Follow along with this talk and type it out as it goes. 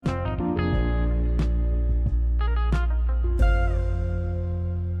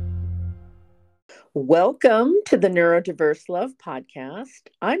Welcome to the Neurodiverse Love Podcast.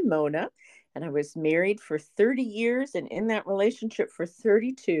 I'm Mona, and I was married for 30 years and in that relationship for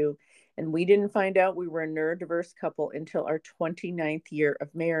 32. And we didn't find out we were a neurodiverse couple until our 29th year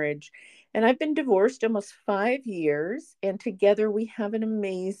of marriage. And I've been divorced almost 5 years, and together we have an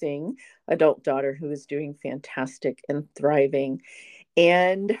amazing adult daughter who is doing fantastic and thriving.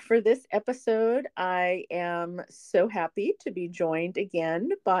 And for this episode, I am so happy to be joined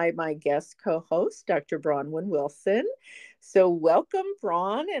again by my guest co host, Dr. Bronwyn Wilson. So, welcome,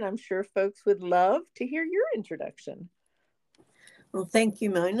 Bron, and I'm sure folks would love to hear your introduction. Well, thank you,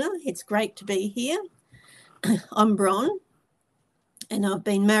 Mona. It's great to be here. I'm Bron, and I've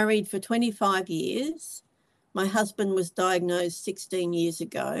been married for 25 years. My husband was diagnosed 16 years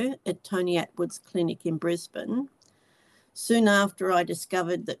ago at Tony Attwood's clinic in Brisbane. Soon after, I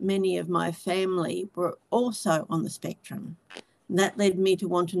discovered that many of my family were also on the spectrum. And that led me to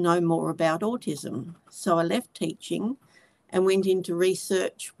want to know more about autism. So I left teaching and went into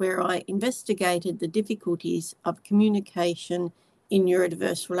research where I investigated the difficulties of communication in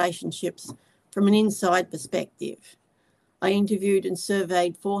neurodiverse relationships from an inside perspective. I interviewed and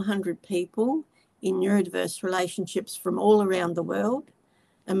surveyed 400 people in neurodiverse relationships from all around the world,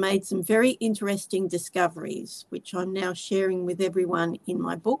 and made some very interesting discoveries, which I'm now sharing with everyone in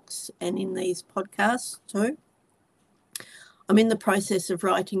my books and in these podcasts too. I'm in the process of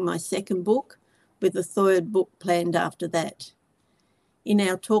writing my second book, with a third book planned after that. In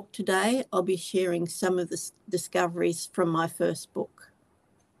our talk today, I'll be sharing some of the discoveries from my first book.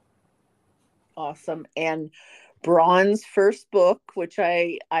 Awesome. And Bron's first book, which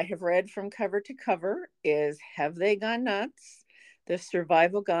I have read from cover to cover, is Have They Gone Nuts? The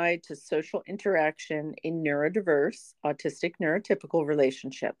Survival Guide to Social Interaction in Neurodiverse, Autistic Neurotypical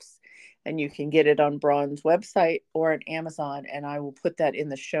Relationships. And you can get it on Bron's website or on Amazon, and I will put that in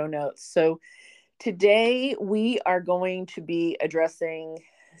the show notes. So today we are going to be addressing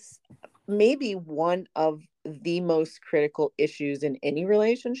maybe one of the most critical issues in any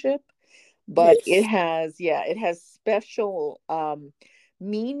relationship, but Yes. it has special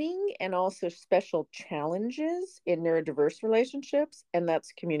meaning and also special challenges in neurodiverse relationships, and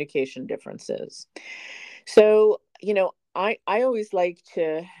that's communication differences. So, I always like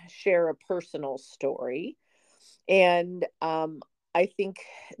to share a personal story. And I think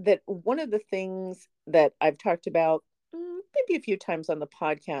that one of the things that I've talked about maybe a few times on the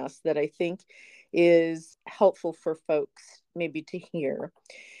podcast that I think is helpful for folks maybe to hear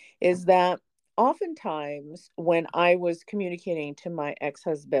is that oftentimes when I was communicating to my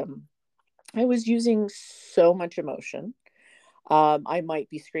ex-husband, I was using so much emotion. I might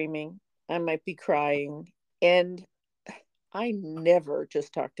be screaming, I might be crying, and I never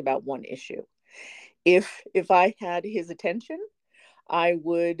just talked about one issue. If I had his attention, I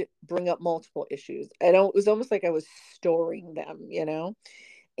would bring up multiple issues. It was almost like I was storing them.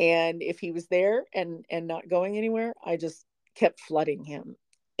 And if he was there and not going anywhere, I just kept flooding him.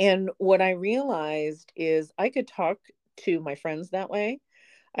 And what I realized is I could talk to my friends that way.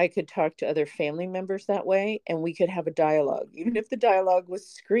 I could talk to other family members that way, and we could have a dialogue, even if the dialogue was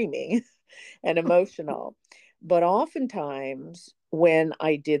screaming and emotional. But oftentimes, when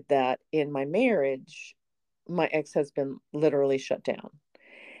I did that in my marriage, my ex husband literally shut down.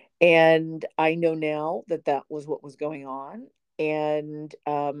 And I know now that that was what was going on. And,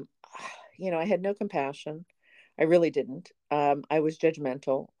 I had no compassion. I really didn't. I was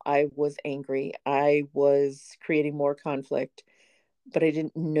judgmental. I was angry. I was creating more conflict, but I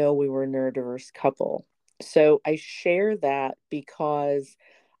didn't know we were a neurodiverse couple. So I share that because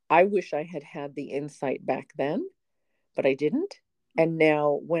I wish I had had the insight back then, but I didn't. And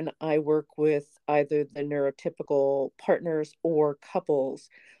now, when I work with either the neurotypical partners or couples,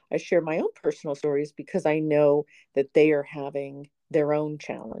 I share my own personal stories because I know that they are having their own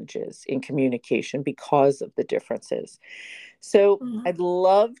challenges in communication because of the differences. So, I'd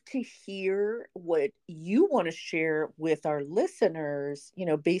love to hear what you want to share with our listeners,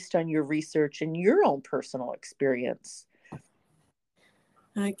 based on your research and your own personal experience.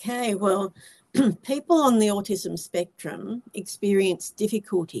 Okay, well, people on the autism spectrum experience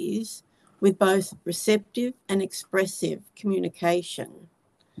difficulties with both receptive and expressive communication.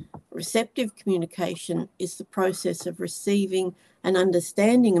 Receptive communication is the process of receiving and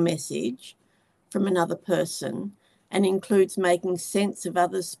understanding a message from another person and includes making sense of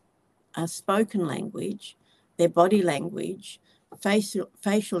others' spoken language, their body language,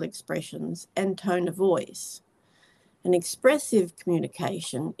 facial expressions, and tone of voice. An expressive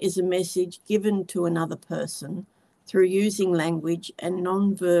communication is a message given to another person through using language and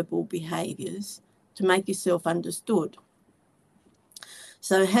non-verbal behaviours to make yourself understood.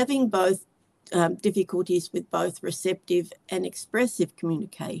 So having both difficulties with both receptive and expressive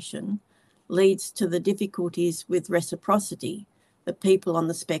communication leads to the difficulties with reciprocity that people on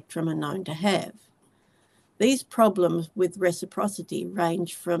the spectrum are known to have. These problems with reciprocity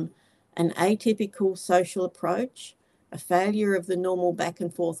range from an atypical social approach, a failure of the normal back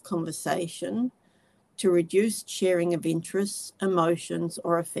and forth conversation, to reduced sharing of interests, emotions,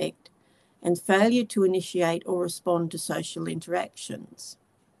 or affect, and failure to initiate or respond to social interactions.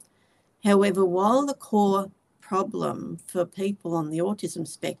 However, while the core problem for people on the autism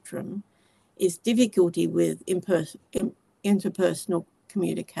spectrum is difficulty with interpersonal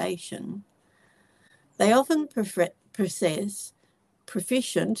communication, they often possess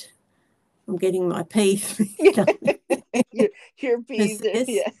proficient, I'm getting my P. Your P's,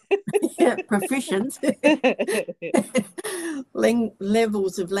 proficient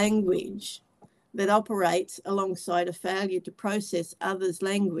levels of language that operates alongside a failure to process others'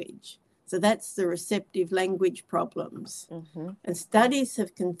 language. So that's the receptive language problems. Mm-hmm. And studies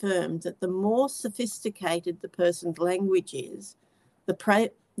have confirmed that the more sophisticated the person's language is,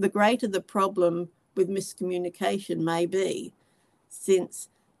 the greater the problem with miscommunication may be, since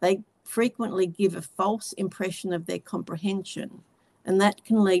they frequently give a false impression of their comprehension, and that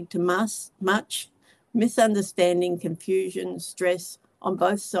can lead to much misunderstanding, confusion, stress on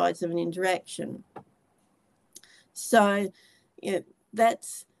both sides of an interaction. So,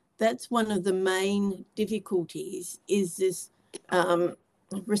 that's one of the main difficulties, is this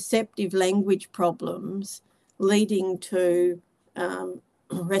receptive language problems leading to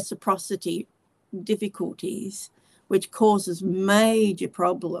reciprocity difficulties, which causes major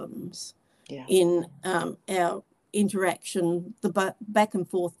problems in our interaction. The back and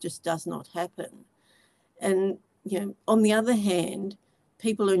forth just does not happen. And, on the other hand,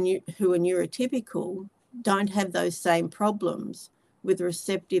 people who are neurotypical don't have those same problems with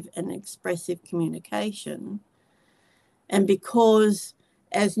receptive and expressive communication. And because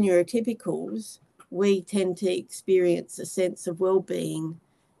as neurotypicals, we tend to experience a sense of well-being,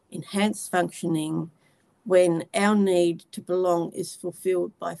 enhanced functioning, when our need to belong is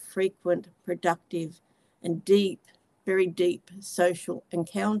fulfilled by frequent, productive, and very deep social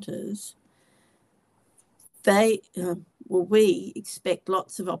encounters, we expect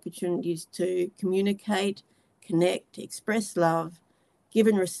lots of opportunities to communicate, connect, express love, give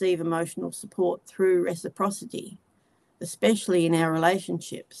and receive emotional support through reciprocity, especially in our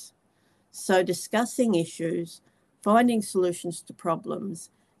relationships. So discussing issues, finding solutions to problems,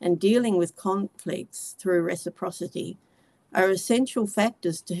 and dealing with conflicts through reciprocity are essential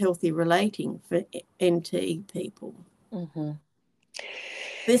factors to healthy relating for NT people. Mm-hmm.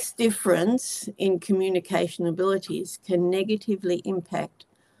 This difference in communication abilities can negatively impact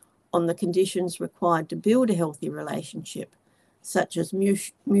on the conditions required to build a healthy relationship, such as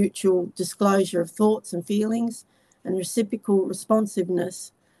mutual disclosure of thoughts and feelings and reciprocal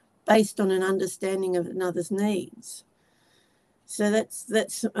responsiveness based on an understanding of another's needs. So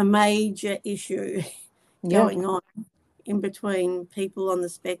that's a major issue going on in between people on the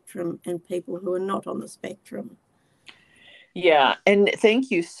spectrum and people who are not on the spectrum. Yeah, and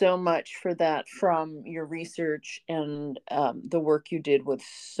thank you so much for that, from your research and the work you did with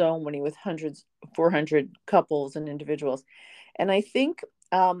with 400 couples and individuals. And I think,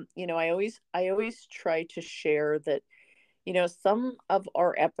 I always try to share that, some of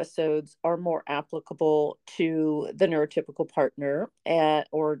our episodes are more applicable to the neurotypical partner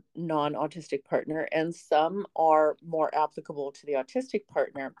or non-autistic partner, and some are more applicable to the autistic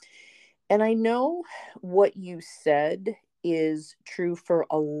partner. And I know what you said is true for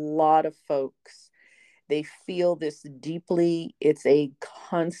a lot of folks. They feel this deeply. It's a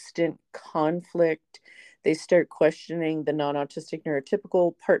constant conflict. They start questioning, the non-autistic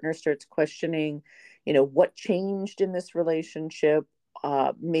neurotypical partner starts questioning, what changed in this relationship.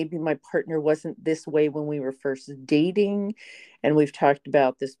 Maybe my partner wasn't this way when we were first dating. And we've talked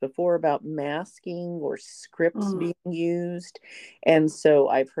about this before, about masking or scripts being used. And so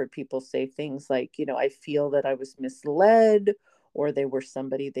I've heard people say things like, I feel that I was misled, or they were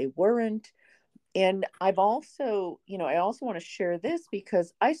somebody they weren't. And I also want to share this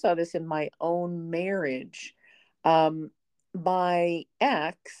because I saw this in my own marriage. My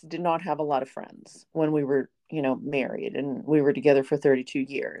ex did not have a lot of friends when we were, married, and we were together for 32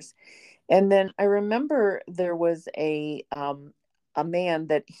 years. And then I remember there was a man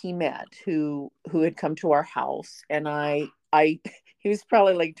that he met who had come to our house, and he was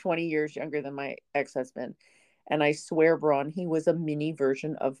probably like 20 years younger than my ex-husband. And I swear, Braun, he was a mini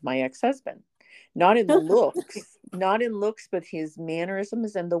version of my ex-husband. Not in looks, but his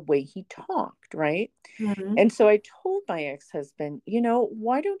mannerisms and the way he talked, right? Mm-hmm. And so I told told my ex-husband,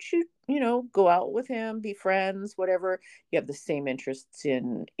 why don't you, go out with him, be friends, whatever. You have the same interests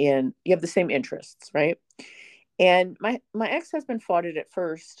you have the same interests, right? And my ex-husband fought it at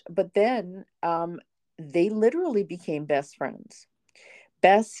first, but then they literally became best friends.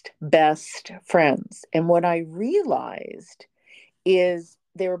 Best friends. And what I realized is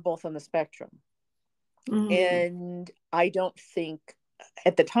they were both on the spectrum. And I don't think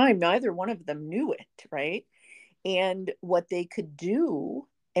at the time neither one of them knew it, right? And what they could do,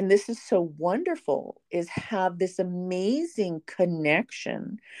 and this is so wonderful, is have this amazing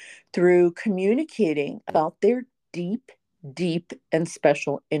connection through communicating about their deep, deep and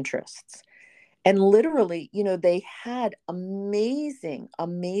special interests. And literally, they had amazing,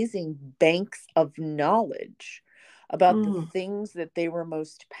 amazing banks of knowledge about the things that they were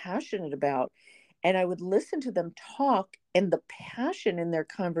most passionate about. And I would listen to them talk, and the passion in their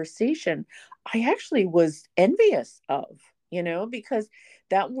conversation, I actually was envious of, because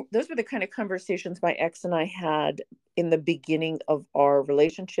those were the kind of conversations my ex and I had in the beginning of our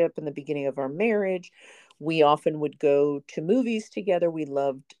relationship, in the beginning of our marriage. We often would go to movies together. We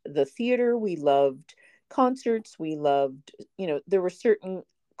loved the theater. We loved concerts. We loved, there were certain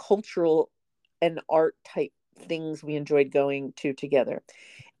cultural and art type things we enjoyed going to together.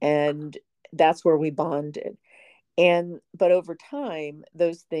 And that's where we bonded. But over time,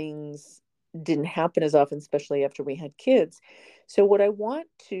 those things didn't happen as often, especially after we had kids. So what I want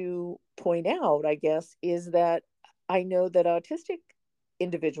to point out, I guess, is that I know that autistic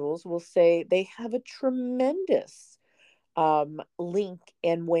individuals will say they have a tremendous link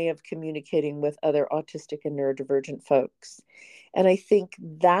and way of communicating with other autistic and neurodivergent folks. And I think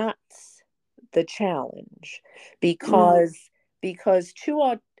that's the challenge, because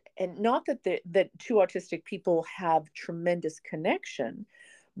and not that two autistic people have tremendous connection,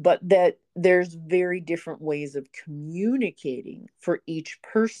 but that there's very different ways of communicating for each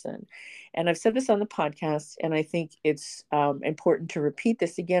person. And I've said this on the podcast, and I think it's important to repeat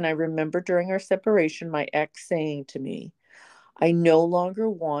this again. I remember during our separation, my ex saying to me, I no longer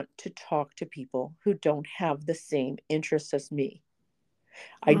want to talk to people who don't have the same interests as me.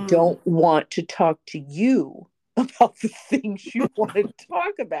 I don't want to talk to you about the things you want to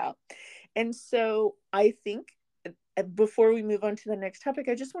talk about. And so I think before we move on to the next topic,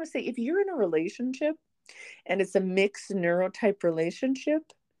 I just want to say, if you're in a relationship and it's a mixed neurotype relationship,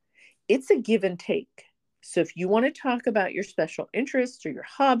 it's a give and take. So if you want to talk about your special interests or your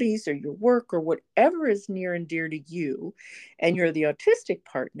hobbies or your work or whatever is near and dear to you, and you're the autistic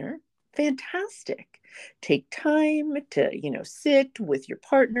partner, fantastic. Take time to, sit with your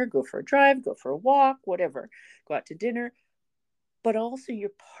partner, go for a drive, go for a walk, whatever, go out to dinner. But also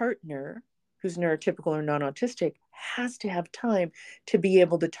your partner, who's neurotypical or non-autistic, has to have time to be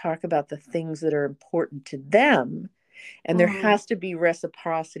able to talk about the things that are important to them. And there has to be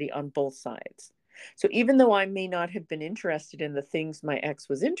reciprocity on both sides. So even though I may not have been interested in the things my ex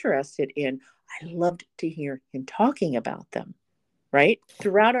was interested in, I loved to hear him talking about them, right?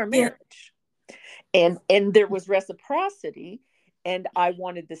 Throughout our marriage. And there was reciprocity, and I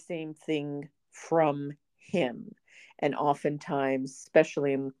wanted the same thing from him. And oftentimes,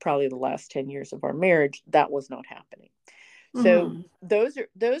 especially in probably the last 10 years of our marriage, that was not happening. So those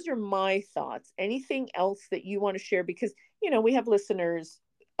are my thoughts. Anything else that you want to share? Because, we have listeners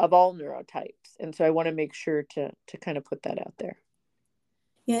of all neurotypes. And so I want to make sure to kind of put that out there.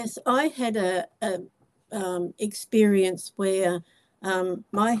 Yes, I had a experience where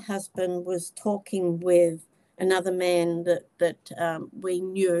my husband was talking with another man that we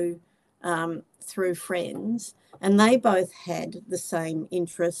knew through friends, and they both had the same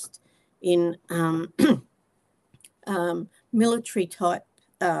interest in military type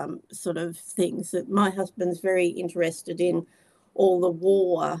sort of things. That my husband's very interested in all the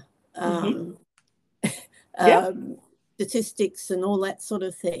war statistics and all that sort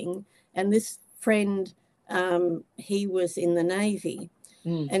of thing. And this friend, he was in the Navy.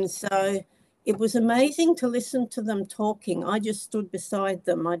 And so it was amazing to listen to them talking. I just stood beside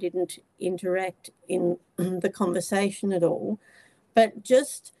them. I didn't interact in the conversation at all. But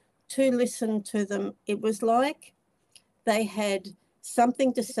just to listen to them, it was like they had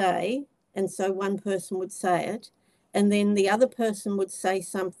something to say, and so one person would say it, and then the other person would say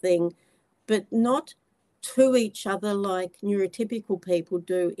something, but not to each other like neurotypical people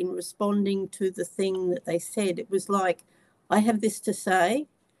do in responding to the thing that they said. It was like, I have this to say,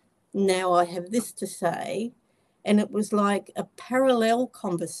 now I have this to say, and it was like a parallel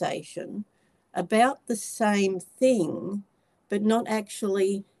conversation about the same thing, but not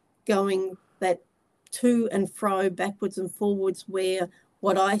actually going that to and fro, backwards and forwards, where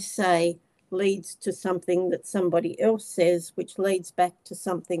what I say leads to something that somebody else says, which leads back to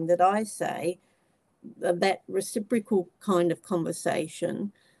something that I say, that reciprocal kind of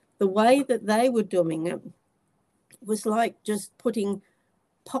conversation, the way that they were doing it was like just putting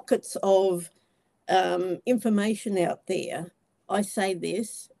pockets of information out there. I say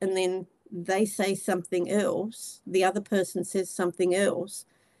this, and then they say something else. The other person says something else,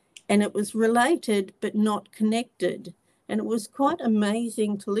 and it was related but not connected. And it was quite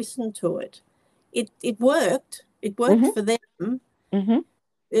amazing to listen to it. It worked. It worked for them.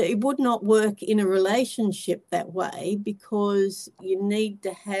 It would not work in a relationship that way, because you need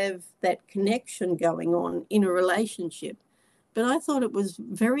to have that connection going on in a relationship. But I thought it was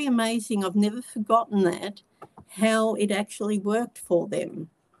very amazing. I've never forgotten that, how it actually worked for them.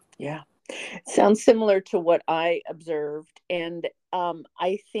 Yeah. Sounds similar to what I observed. And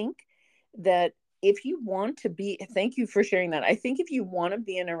I think that if you want to be, thank you for sharing that. I think if you want to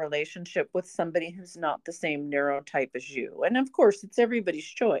be in a relationship with somebody who's not the same neurotype as you, and of course, it's everybody's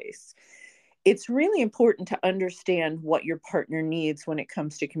choice, it's really important to understand what your partner needs when it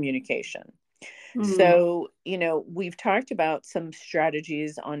comes to communication. So, we've talked about some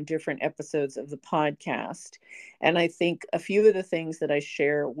strategies on different episodes of the podcast. And I think a few of the things that I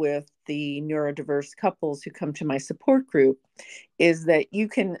share with the neurodiverse couples who come to my support group is that you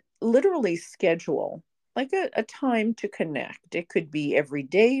can literally schedule like a time to connect. It could be every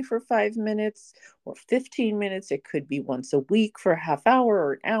day for 5 minutes or 15 minutes. It could be once a week for a half hour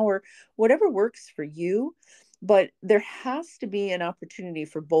or an hour, whatever works for you. But there has to be an opportunity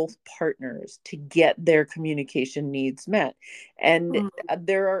for both partners to get their communication needs met. And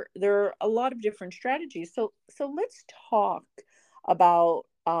there are a lot of different strategies. So let's talk about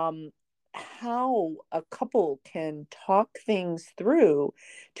how a couple can talk things through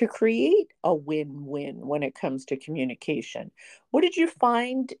to create a win-win when it comes to communication. What did you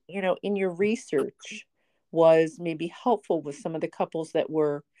find, in your research was maybe helpful with some of the couples that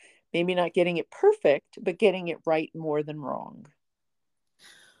were maybe not getting it perfect, but getting it right more than wrong?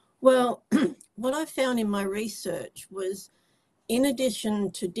 Well, what I found in my research was, in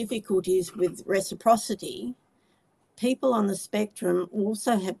addition to difficulties with reciprocity, people on the spectrum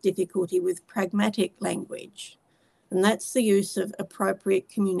also have difficulty with pragmatic language. And that's the use of appropriate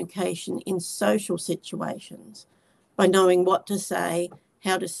communication in social situations, by knowing what to say,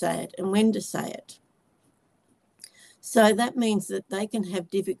 how to say it, and when to say it. So that means that they can have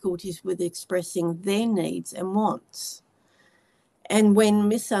difficulties with expressing their needs and wants. And when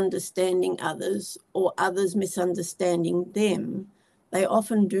misunderstanding others, or others misunderstanding them, they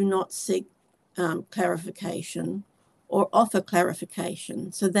often do not seek clarification or offer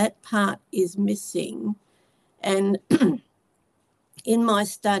clarification. So that part is missing. And in my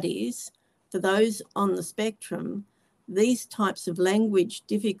studies, for those on the spectrum, these types of language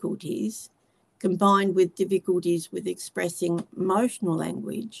difficulties, combined with difficulties with expressing emotional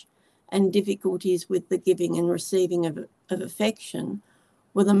language and difficulties with the giving and receiving of affection,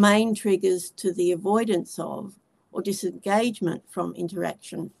 were the main triggers to the avoidance of or disengagement from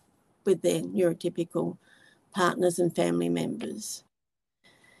interaction with their neurotypical partners and family members.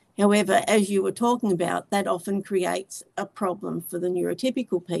 However, as you were talking about, that often creates a problem for the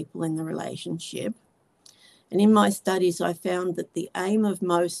neurotypical people in the relationship. And in my studies, I found that the aim of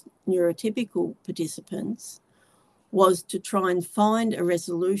most neurotypical participants was to try and find a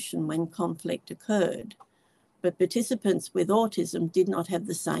resolution when conflict occurred. But participants with autism did not have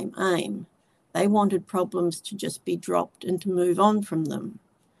the same aim. They wanted problems to just be dropped and to move on from them.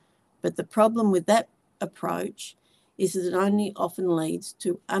 But the problem with that approach is that it only often leads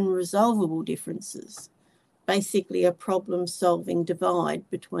to unresolvable differences, basically a problem-solving divide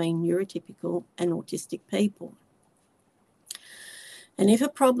between neurotypical and autistic people. And if a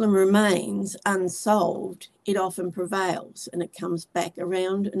problem remains unsolved, it often prevails and it comes back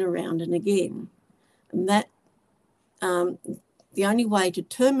around and around and again. And that the only way to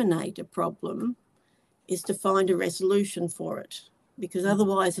terminate a problem is to find a resolution for it, because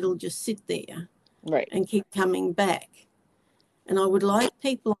otherwise it'll just sit there and keep coming back. And I would like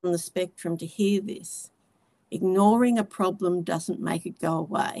people on the spectrum to hear this. Ignoring a problem doesn't make it go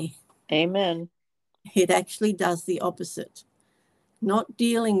away. Amen. It actually does the opposite. Not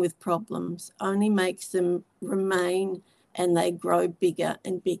dealing with problems only makes them remain, and they grow bigger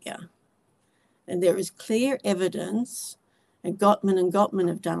and bigger. And there is clear evidence, and Gottman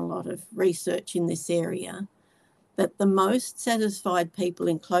have done a lot of research in this area, that the most satisfied people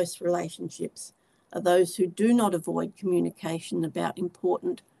in close relationships are those who do not avoid communication about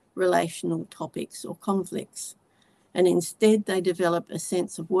important relational topics or conflicts, and instead they develop a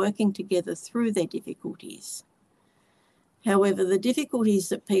sense of working together through their difficulties. However, the difficulties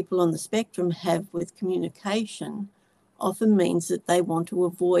that people on the spectrum have with communication often means that they want to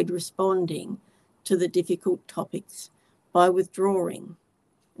avoid responding to the difficult topics by withdrawing.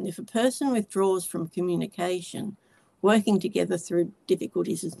 And if a person withdraws from communication, working together through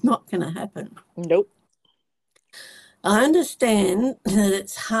difficulties is not going to happen. Nope. I understand that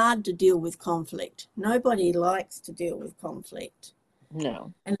it's hard to deal with conflict. Nobody likes to deal with conflict.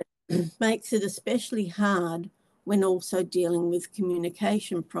 No. And it makes it especially hard when also dealing with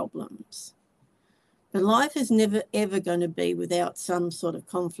communication problems. But life is never, ever going to be without some sort of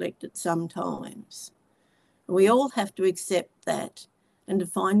conflict at some times. We all have to accept that and to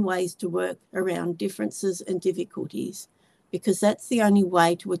find ways to work around differences and difficulties, because that's the only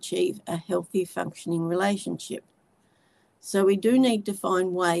way to achieve a healthy, functioning relationship. So we do need to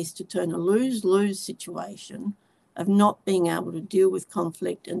find ways to turn a lose-lose situation of not being able to deal with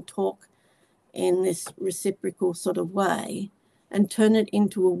conflict and talk in this reciprocal sort of way and turn it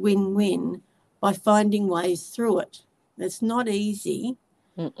into a win-win by finding ways through it. It's not easy,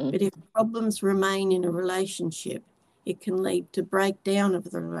 but if problems remain in a relationship, it can lead to breakdown of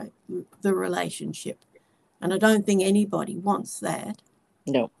the relationship. And I don't think anybody wants that.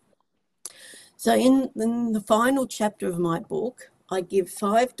 No. So in the final chapter of my book, I give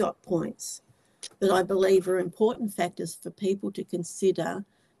 5 dot points that I believe are important factors for people to consider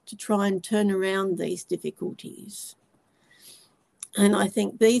to try and turn around these difficulties. And I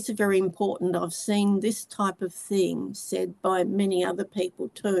think these are very important. I've seen this type of thing said by many other people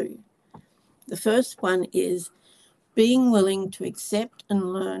too. The first one is being willing to accept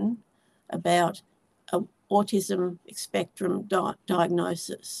and learn about an autism spectrum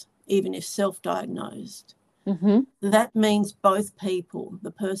diagnosis, even if self-diagnosed. That means both people,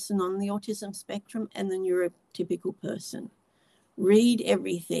 the person on the autism spectrum and the neurotypical person. Read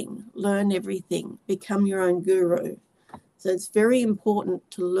everything, learn everything, become your own guru. So it's very important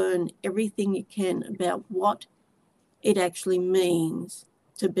to learn everything you can about what it actually means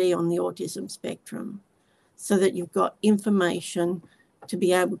to be on the autism spectrum, so that you've got information to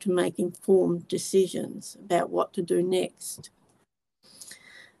be able to make informed decisions about what to do next.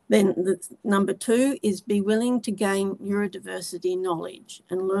 Then number 2 is be willing to gain neurodiversity knowledge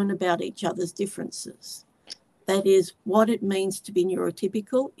and learn about each other's differences. That is what it means to be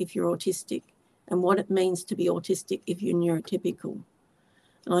neurotypical if you're autistic and what it means to be autistic if you're neurotypical.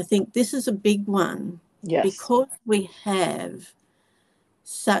 And I think this is a big one. Yes. Because we have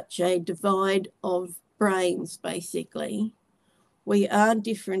such a divide of brains, basically, we are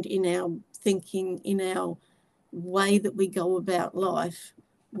different in our thinking, in our way that we go about life.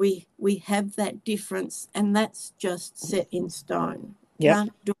 We have that difference, and that's just set in stone. Yep.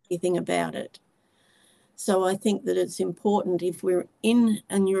 Can't do anything about it. So I think that it's important, if we're in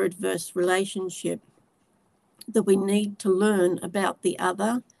a neurodiverse relationship, that we need to learn about the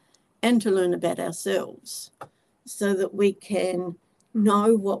other and to learn about ourselves, so that we can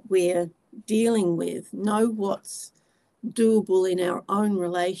know what we're dealing with, know what's doable in our own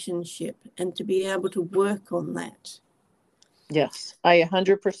relationship, and to be able to work on that. Yes, I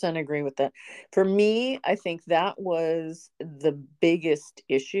 100% agree with that. For me, I think that was the biggest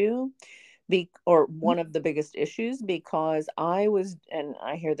issue, or one of the biggest issues, because and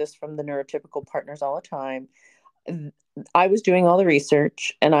I hear this from the neurotypical partners all the time, I was doing all the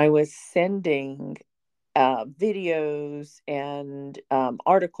research and I was sending videos and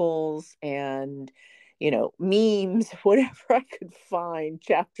articles and memes, whatever I could find,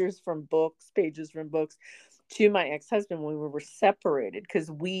 chapters from books, pages from books, to my ex-husband when we were separated, because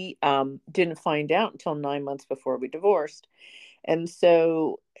we didn't find out until 9 months before we divorced. And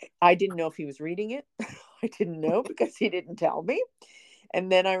so I didn't know if he was reading it. I didn't know because he didn't tell me.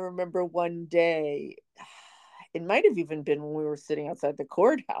 And then I remember one day, it might have even been when we were sitting outside the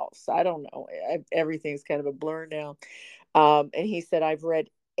courthouse. I don't know. Everything's kind of a blur now. And he said, "I've read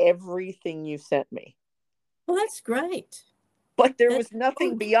everything you sent me." Well, that's great. But there was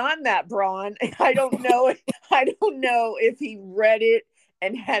nothing beyond that, Bron. I don't know. I don't know if he read it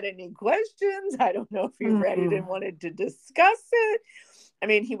and had any questions. I don't know if he read it and wanted to discuss it. I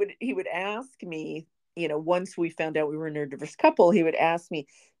mean, he would ask me, once we found out we were a neurodiverse couple, he would ask me,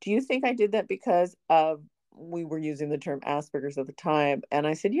 "Do you think I did that because of," we were using the term Asperger's at the time. And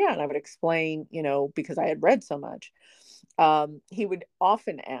I said, "Yeah." And I would explain, because I had read so much. He would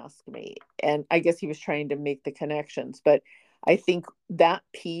often ask me, and I guess he was trying to make the connections. But I think that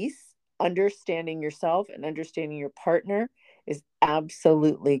piece, understanding yourself and understanding your partner, is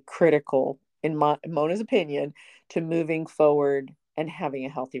absolutely critical, in Mona's opinion, to moving forward and having a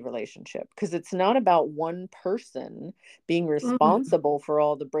healthy relationship, because it's not about one person being Mm. responsible for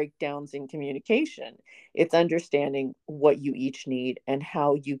all the breakdowns in communication. It's understanding what you each need and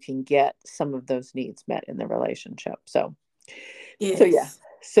how you can get some of those needs met in the relationship. So yeah. Yes.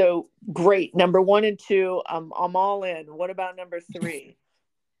 So great. Number one and two, I'm all in. What about number three?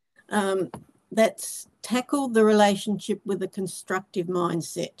 Um, that's tackle the relationship with a constructive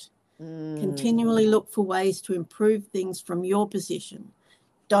mindset. Mm, Continually look for ways to improve things from your position.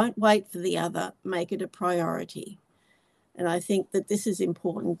 Don't wait for the other, make it a priority. And I think that this is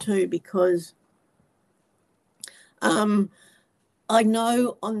important too, because I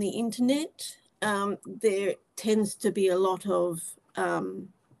know on the internet there tends to be a lot of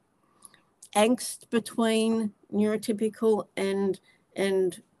angst between neurotypical and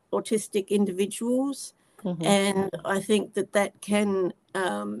autistic individuals, mhm. and I think that that can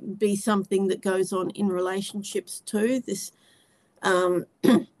be something that goes on in relationships too. This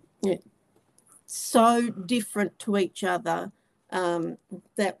so different to each other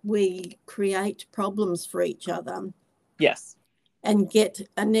that we create problems for each other Yes. and get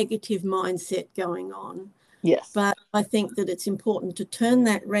a negative mindset going on. Yes. But I think that it's important to turn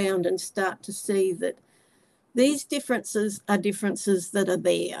that round and start to see that these differences are differences that are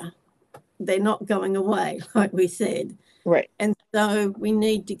there. They're not going away, like we said. Right. And so we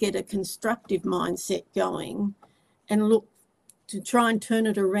need to get a constructive mindset going and look to try and turn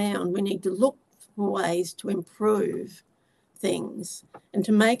it around. We need to look for ways to improve things and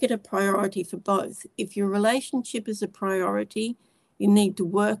to make it a priority for both. If your relationship is a priority, you need to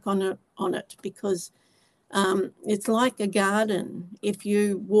work on it because it's like a garden. If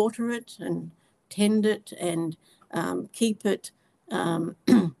you water it and tend it and keep it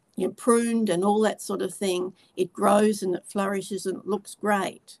pruned and all that sort of thing, it grows and it flourishes and it looks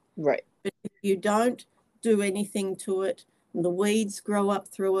great. Right. But if you don't do anything to it, and the weeds grow up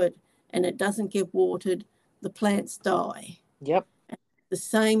through it, and it doesn't get watered, the plants die. Yep. The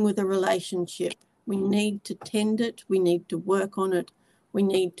same with a relationship. We need to tend it. We need to work on it. We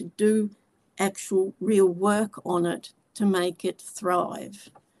need to do actual real work on it to make it thrive.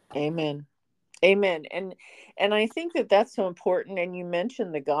 Amen. Amen. And I think that that's so important. And you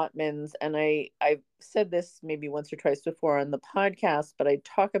mentioned the Gottmans, and I've said this maybe once or twice before on the podcast, but I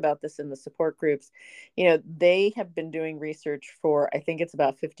talk about this in the support groups. They have been doing research for, I think it's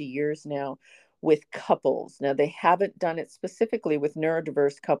about 50 years now, with couples. Now they haven't done it specifically with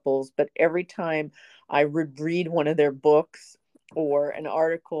neurodiverse couples, but every time I would read one of their books or an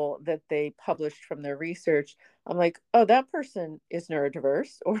article that they published from their research, I'm like, oh, that person is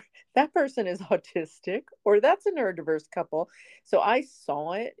neurodiverse, or that person is autistic, or that's a neurodiverse couple. So I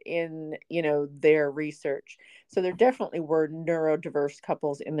saw it in, their research. So there definitely were neurodiverse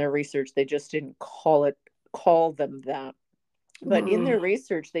couples in their research. They just didn't call them that. But in Mm, their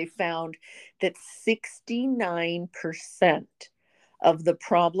research, they found that 69% of the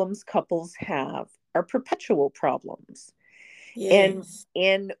problems couples have are perpetual problems. And yes.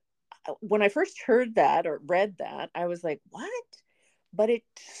 and when I first heard that or read that, I was like, what? But it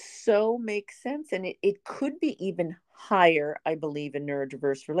so makes sense. And it could be even higher, I believe, in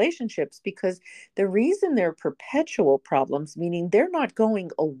neurodiverse relationships, because the reason they're perpetual problems, meaning they're not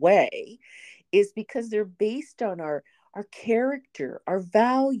going away, is because they're based on our character, our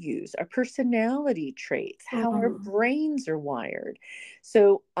values, our personality traits, how our Mm, brains are wired.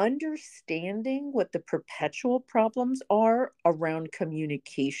 So, understanding what the perpetual problems are around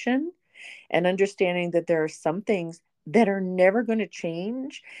communication and understanding that there are some things that are never going to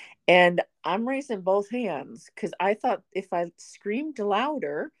change. And I'm raising both hands because I thought if I screamed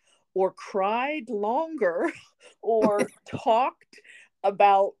louder or cried longer or talked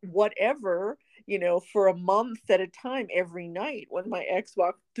about whatever, for a month at a time every night when my ex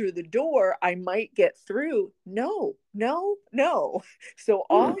walked through the door, I might get through. No, no, no. So,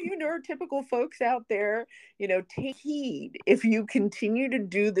 all mm, you neurotypical folks out there, take heed. If you continue to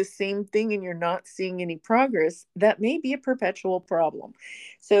do the same thing and you're not seeing any progress, that may be a perpetual problem.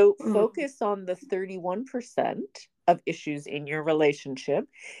 So, mm, focus on the 31% of issues in your relationship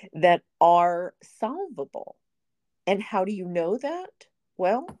that are solvable. And how do you know that?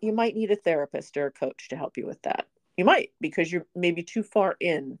 Well, you might need a therapist or a coach to help you with that. You might, because you're maybe too far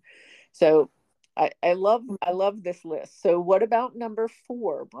in. So I love this list. So what about number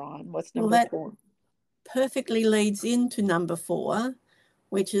four, Bron? What's well, number that four? perfectly leads into number 4,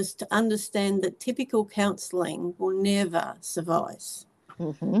 which is to understand that typical counselling will never suffice.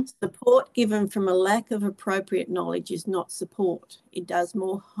 Mm-hmm. Support given from a lack of appropriate knowledge is not support. It does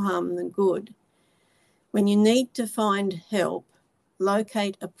more harm than good. When you need to find help,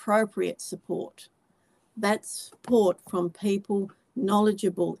 locate appropriate support. That's support from people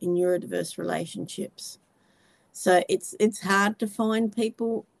knowledgeable in neurodiverse relationships. So it's hard to find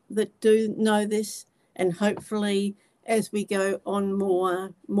people that do know this, and hopefully as we go on,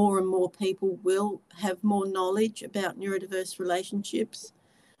 more and more people will have more knowledge about neurodiverse relationships.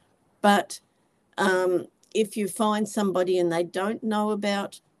 But if you find somebody and they don't know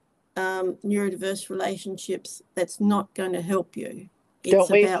about neurodiverse relationships, that's not going to help you. Don't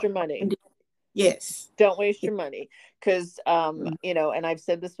It's waste about, your money. yes. Don't waste your money, because and I've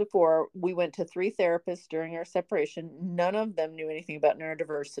said this before, we went to 3 therapists during our separation. None of them knew anything about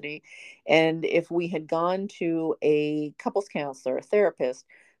neurodiversity. And if we had gone to a couples counselor, a therapist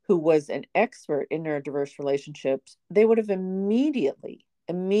who was an expert in neurodiverse relationships, they would have immediately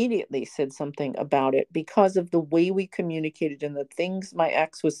said something about it, because of the way we communicated and the things my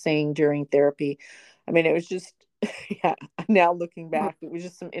ex was saying during therapy. I mean, it was just yeah, now looking back, it was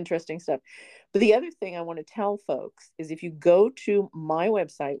just some interesting stuff. But the other thing I want to tell folks is, if you go to my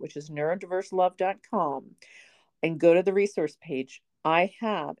website, which is neurodiverselove.com, and go to the resource page, I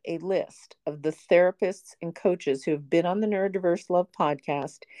have a list of the therapists and coaches who have been on the Neurodiverse Love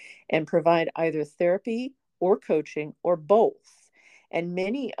podcast and provide either therapy or coaching or both. And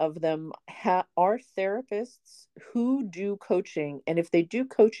many of them are therapists who do coaching. And if they do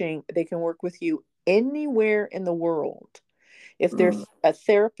coaching, they can work with you anywhere in the world. If they're a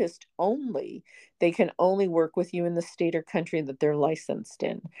therapist only, they can only work with you in the state or country that they're licensed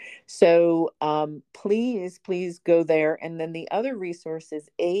in. So please go there. And then the other resource is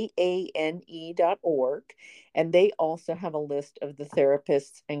aane.org. And they also have a list of the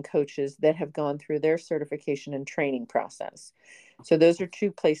therapists and coaches that have gone through their certification and training process. So those are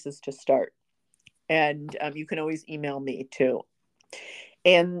 2 places to start. And you can always email me too.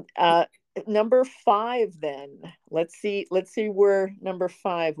 And number 5, then let's see where number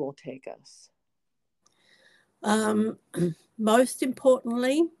 5 will take us. Most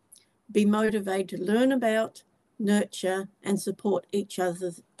importantly, be motivated to learn about, nurture, and support each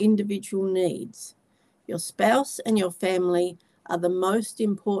other's individual needs. Your spouse and your family are the most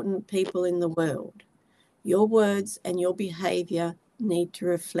important people in the world. Your words and your behavior need to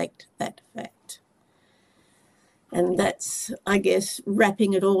reflect that fact. And that's, I guess,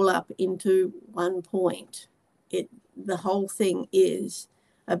 wrapping it all up into one point. The whole thing is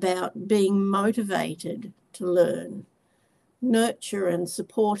about being motivated to learn, nurture and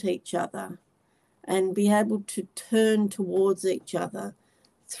support each other, and be able to turn towards each other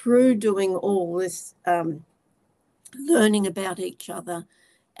through doing all this learning about each other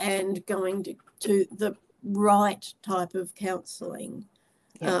and going to the right type of counselling.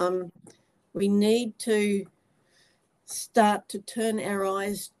 Yes. We need to start to turn our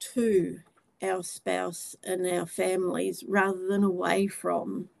eyes to our spouse and our families rather than away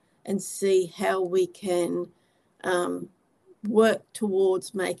from, and see how we can work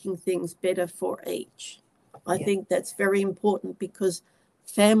towards making things better for each. I think that's very important, because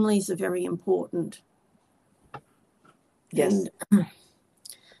families are very important. Yes.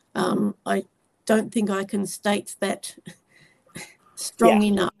 And I don't think I can state that strong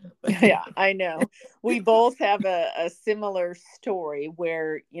enough. Yeah, I know. We both have a similar story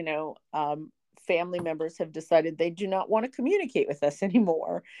where, family members have decided they do not want to communicate with us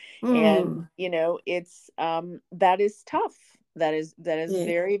anymore. And, it's, that is tough. That is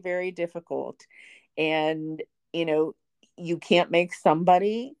very, very difficult. And, you can't make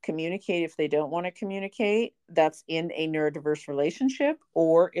somebody communicate if they don't want to communicate. That's in a neurodiverse relationship,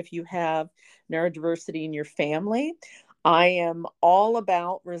 or if you have neurodiversity in your family. I am all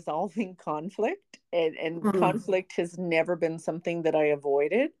about resolving conflict, and conflict has never been something that I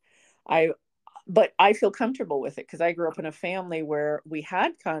avoided. But I feel comfortable with it, because I grew up in a family where we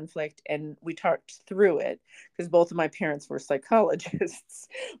had conflict and we talked through it, because both of my parents were psychologists,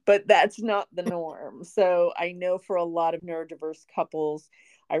 but that's not the norm. So I know for a lot of neurodiverse couples,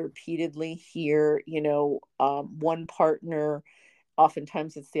 I repeatedly hear, one partner,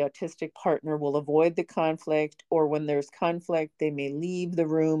 oftentimes it's the autistic partner, will avoid the conflict, or when there's conflict, they may leave the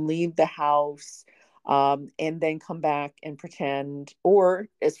room, leave the house, and then come back and pretend, or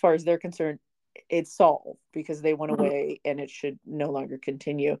as far as they're concerned, it's solved because they went away and it should no longer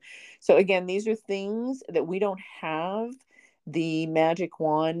continue. So again, these are things that we don't have the magic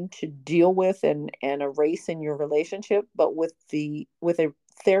wand to deal with and erase in your relationship, but with a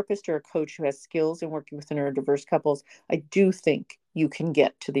therapist or a coach who has skills in working with neurodiverse couples, I do think you can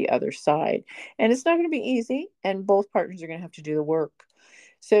get to the other side. And it's not going to be easy, and both partners are going to have to do the work.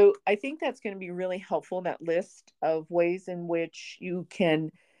 So I think that's going to be really helpful, that list of ways in which you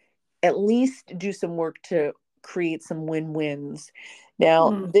can at least do some work to create some win-wins.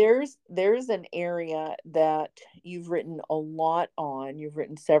 Now, there's an area that you've written a lot on. You've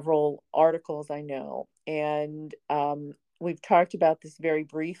written several articles, I know, and we've talked about this very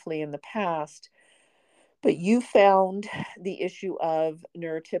briefly in the past, but you found the issue of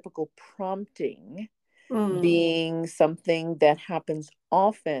neurotypical prompting being something that happens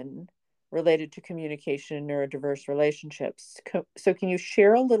often related to communication in neurodiverse relationships. So, can you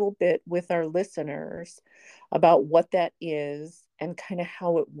share a little bit with our listeners about what that is and kind of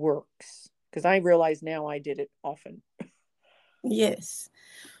how it works? Because I realize now I did it often. Yes.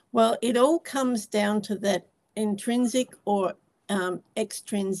 Well, it all comes down to that intrinsic or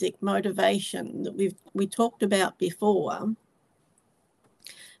extrinsic motivation that we talked about before.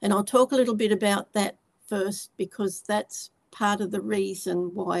 And I'll talk a little bit about that first, because that's part of the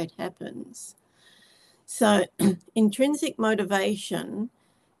reason why it happens. So intrinsic motivation,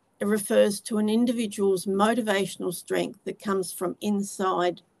 it refers to an individual's motivational strength that comes from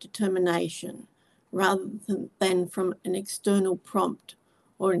inside determination rather than from an external prompt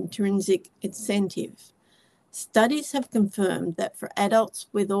or intrinsic incentive. Studies have confirmed that for adults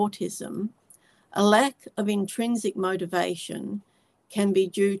with autism, a lack of intrinsic motivation can be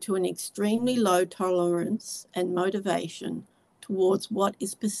due to an extremely low tolerance and motivation towards what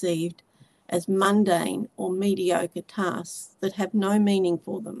is perceived as mundane or mediocre tasks that have no meaning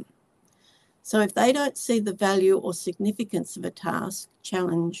for them. So if they don't see the value or significance of a task,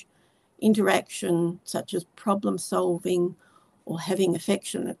 challenge, interaction, such as problem solving or having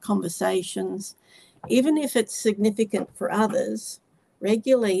affectionate conversations, even if it's significant for others,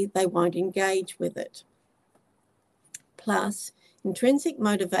 regularly they won't engage with it. Plus, intrinsic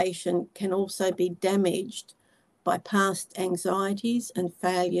motivation can also be damaged by past anxieties and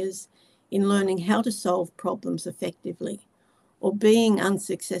failures in learning how to solve problems effectively, or being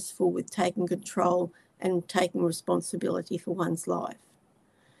unsuccessful with taking control and taking responsibility for one's life.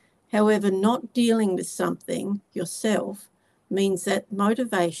 However, not dealing with something yourself means that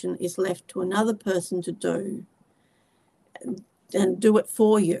motivation is left to another person to do and do it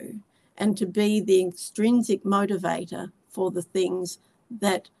for you, and to be the extrinsic motivator for the things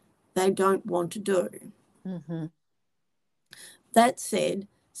that they don't want to do. Mm-hmm. That said,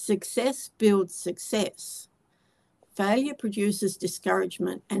 success builds success. Failure produces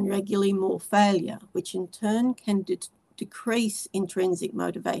discouragement and regularly more failure, which in turn can decrease intrinsic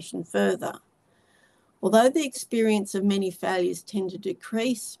motivation further. Although the experience of many failures tend to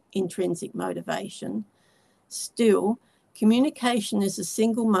decrease intrinsic motivation, still, communication is the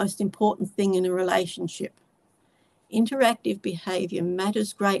single most important thing in a relationship. Interactive behaviour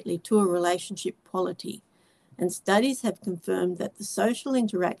matters greatly to a relationship quality, and studies have confirmed that the social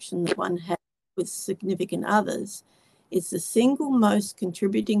interaction that one has with significant others is the single most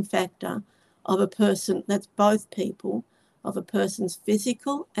contributing factor of a person, that's both people, of a person's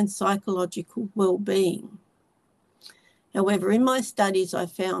physical and psychological well-being. However, in my studies, I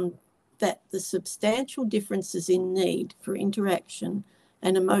found that the substantial differences in need for interaction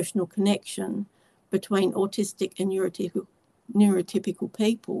and emotional connection between autistic and neurotypical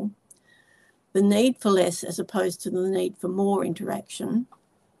people, the need for less as opposed to the need for more interaction,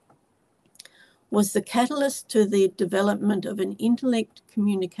 was the catalyst to the development of an intellect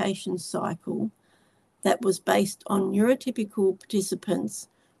communication cycle that was based on neurotypical participants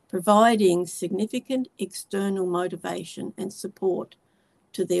providing significant external motivation and support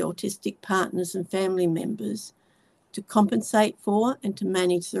to their autistic partners and family members to compensate for and to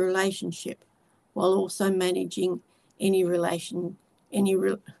manage the relationship, while also managing any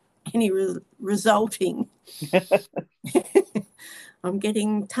resulting. I'm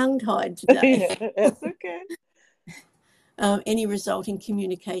getting tongue-tied today. That's okay. Any resulting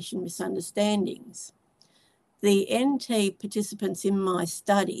communication misunderstandings. The NT participants in my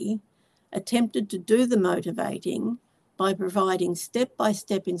study attempted to do the motivating by providing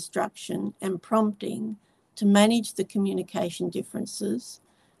step-by-step instruction and prompting to manage the communication differences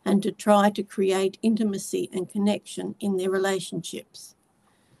and to try to create intimacy and connection in their relationships.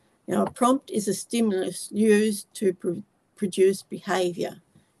 Now, a prompt is a stimulus used to produce behaviour,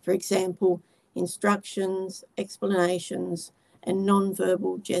 for example, instructions, explanations, and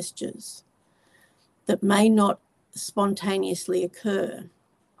non-verbal gestures that may not spontaneously occur.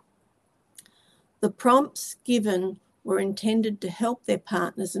 The prompts given were intended to help their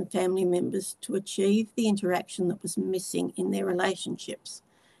partners and family members to achieve the interaction that was missing in their relationships,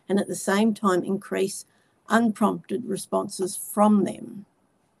 and at the same time increase unprompted responses from them.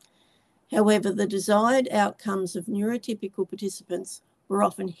 However, the desired outcomes of neurotypical participants were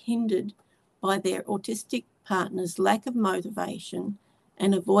often hindered by their autistic partner's lack of motivation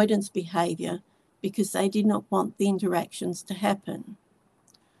and avoidance behaviour because they did not want the interactions to happen.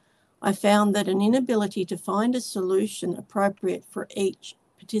 I found that an inability to find a solution appropriate for each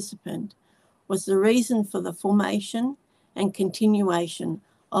participant was the reason for the formation and continuation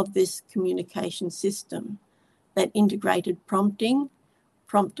of this communication system that integrated prompting,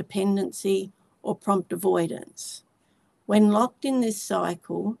 prompt dependency, or prompt avoidance. When locked in this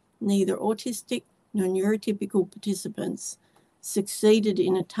cycle, neither autistic nor neurotypical participants succeeded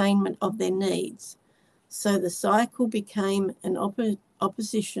in attainment of their needs. So the cycle became an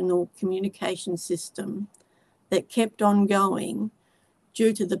oppositional communication system that kept on going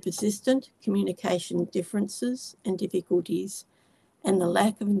due to the persistent communication differences and difficulties and the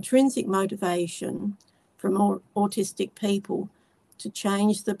lack of intrinsic motivation from autistic people to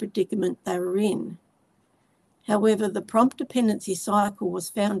change the predicament they were in. However, the prompt dependency cycle was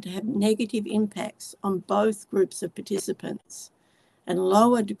found to have negative impacts on both groups of participants, and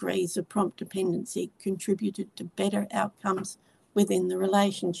lower degrees of prompt dependency contributed to better outcomes within the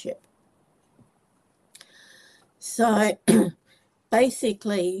relationship. So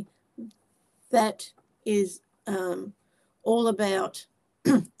basically, that is all about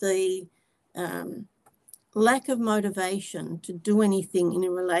the lack of motivation to do anything in a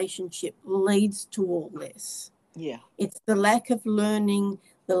relationship leads to all this. Yeah. It's the lack of learning,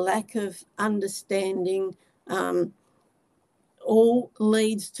 the lack of understanding, all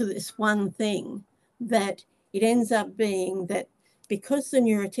leads to this one thing, that it ends up being that because the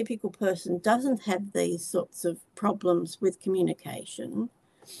neurotypical person doesn't have these sorts of problems with communication,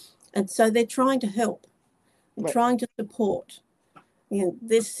 and so they're trying to help, and Right. trying to support. You know,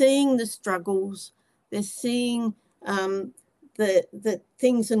 they're seeing the struggles, they're seeing that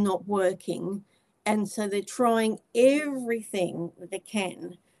things are not working, and so they're trying everything they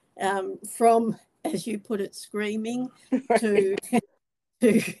can, from, as you put it, screaming to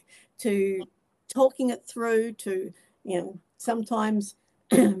to talking it through, to, you know, sometimes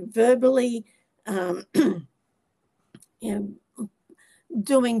verbally, you know,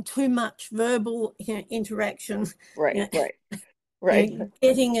 doing too much verbal, you know, interaction, Right. you know, Right. Right. you know,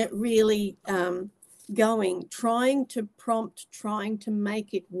 getting it really going, trying to prompt, trying to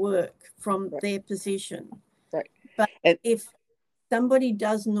make it work from Right. their position. Right. But And if somebody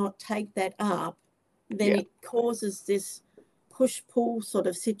does not take that up, then yeah. it causes this push-pull sort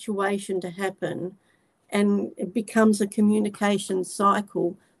of situation to happen, and it becomes a communication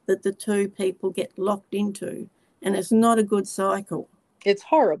cycle that the two people get locked into, and it's not a good cycle. It's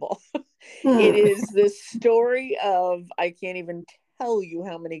horrible. It is the story of, I can't even tell you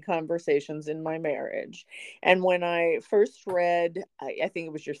how many conversations in my marriage. And when I first read, I think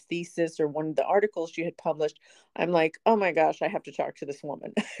it was your thesis or one of the articles you had published, I'm like, oh my gosh, I have to talk to this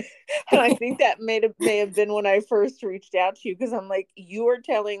woman. And I think that may have been when I first reached out to you, because I'm like, you are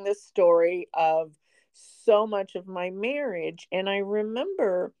telling this story of so much of my marriage. And I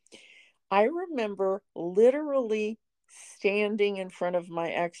remember literally standing in front of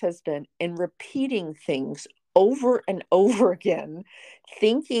my ex-husband and repeating things over and over again,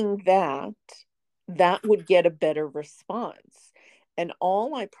 thinking that that would get a better response. And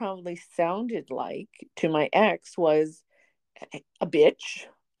all I probably sounded like to my ex was a bitch,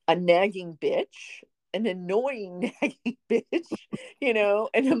 a nagging bitch, an annoying nagging bitch,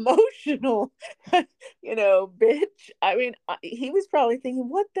 an emotional, bitch. I mean, he was probably thinking,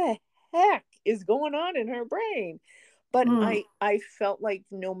 what the heck is going on in her brain? But I felt like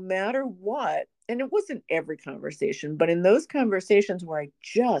no matter what, and it wasn't every conversation, but in those conversations where I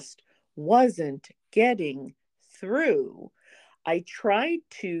just wasn't getting through, I tried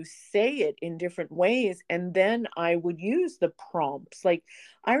to say it in different ways, and then I would use the prompts. Like,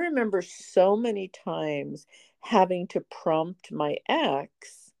 I remember so many times having to prompt my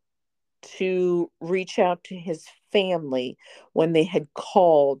ex to reach out to his family when they had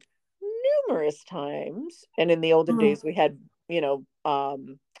called numerous times. And in the olden days, we had,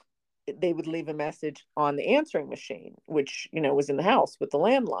 they would leave a message on the answering machine, which, was in the house with the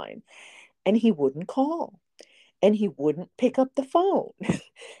landline, and he wouldn't call and he wouldn't pick up the phone.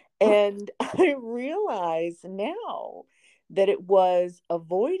 And I realize now that it was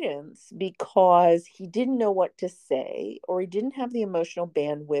avoidance because he didn't know what to say, or he didn't have the emotional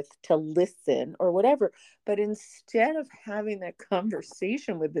bandwidth to listen or whatever. But instead of having that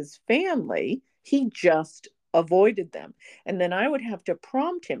conversation with his family, he just avoided them. And then I would have to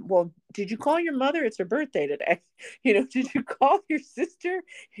prompt him, well, did you call your mother? It's her birthday today. Did you call your sister?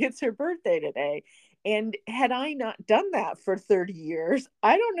 It's her birthday today. And had I not done that for 30 years,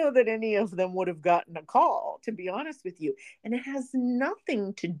 I don't know that any of them would have gotten a call, to be honest with you. And it has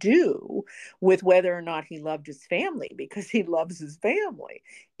nothing to do with whether or not he loved his family, because he loves his family.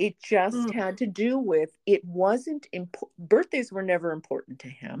 It just had to do with, it wasn't birthdays were never important to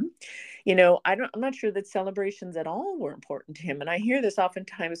him. I'm not sure that celebrations at all were important to him. And I hear this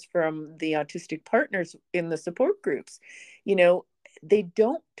oftentimes from the autistic partners in the support groups. You know, they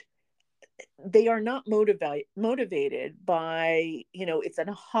don't they are not motivated by, it's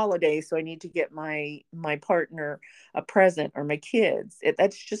a holiday, so I need to get my partner a present, or my kids.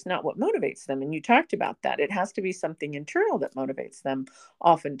 That's just not what motivates them. And you talked about that. It has to be something internal that motivates them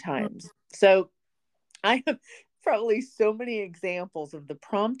oftentimes. So I have probably so many examples of the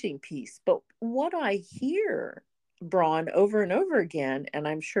prompting piece, but what I hear, Braun, over and over again, and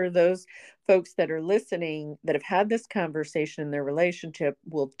I'm sure those folks that are listening that have had this conversation in their relationship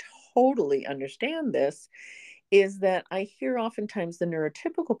will totally understand this, is that I hear oftentimes the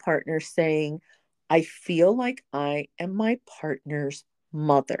neurotypical partner saying, I feel like I am my partner's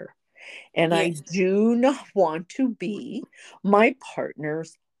mother, and I Yes. do not want to be my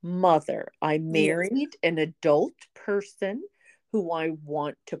partner's mother. I Yes. married an adult person who I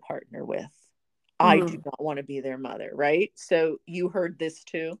want to partner with. I do Mm. not want to be their mother, right? So you heard this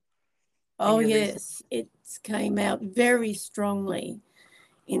too in Oh, your research? yes. It came out very strongly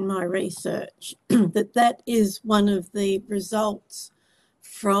in my research that is one of the results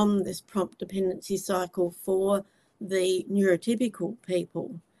from this prompt dependency cycle for the neurotypical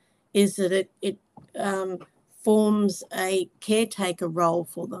people, is that it forms a caretaker role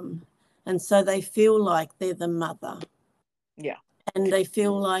for them. And so they feel like they're the mother. Yeah. And they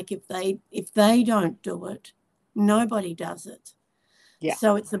feel like if they don't do it, nobody does it. Yeah.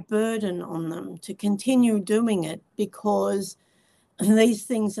 So it's a burden on them to continue doing it because these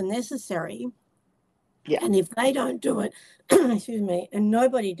things are necessary. Yeah. And if they don't do it, excuse me, and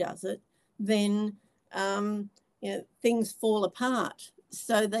nobody does it, then things fall apart.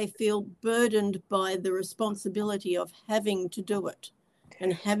 So they feel burdened by the responsibility of having to do it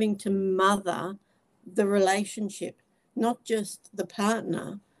and having to mother the relationship, not just the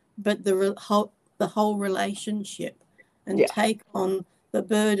partner, but the whole relationship, and Yeah. take on the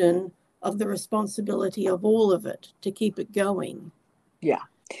burden of the responsibility of all of it to keep it going. Yeah.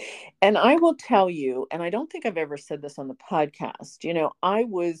 And I will tell you, and I don't think I've ever said this on the podcast,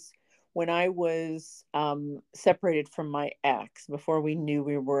 when I was separated from my ex, before we knew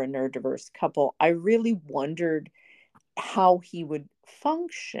we were a neurodiverse couple, I really wondered how he would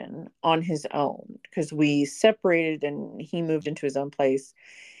function on his own, because we separated and he moved into his own place.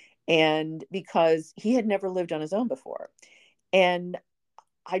 And because he had never lived on his own before. And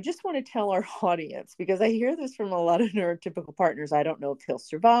I just want to tell our audience, because I hear this from a lot of neurotypical partners, I don't know if he'll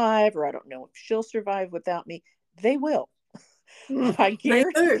survive, or I don't know if she'll survive without me. They will. I They do.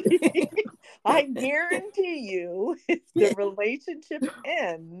 guarantee, I guarantee you, if the relationship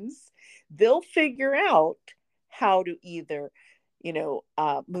ends, they'll figure out how to either,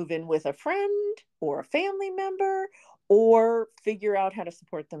 move in with a friend or a family member, or figure out how to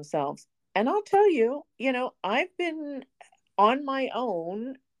support themselves. And I'll tell you, I've been on my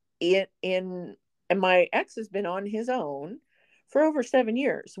own and my ex has been on his own for over 7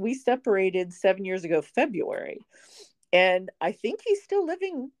 years. We separated 7 years ago, February. And I think he's still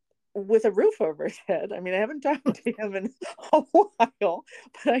living with a roof over his head. I mean, I haven't talked to him in a while,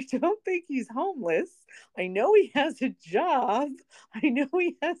 but I don't think he's homeless. I know he has a job. I know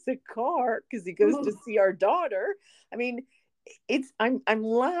he has a car because he goes to see our daughter. I mean, I'm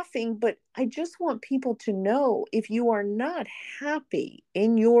laughing, but I just want people to know, if you are not happy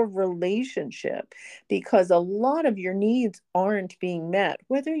in your relationship because a lot of your needs aren't being met,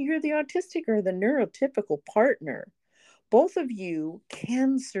 whether you're the autistic or the neurotypical partner, both of you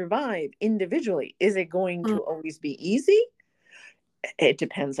can survive individually. Is it going to always be easy? It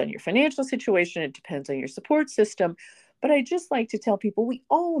depends on your financial situation. It depends on your support system. But I just like to tell people, we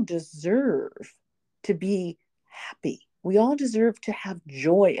all deserve to be happy. We all deserve to have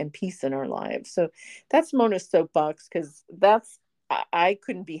joy and peace in our lives. So that's Mona's soapbox, because I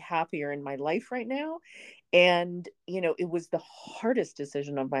couldn't be happier in my life right now. And it was the hardest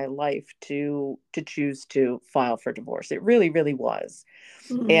decision of my life to choose to file for divorce. It really, really was.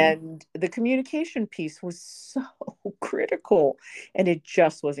 And the communication piece was so critical, and it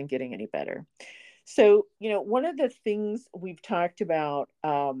just wasn't getting any better. So, one of the things we've talked about,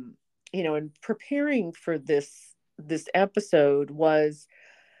 in preparing for this episode, was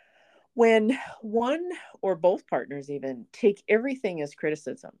when one or both partners even take everything as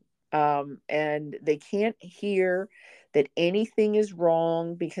criticism, and they can't hear that anything is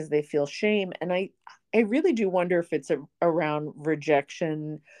wrong because they feel shame. And I really do wonder if it's around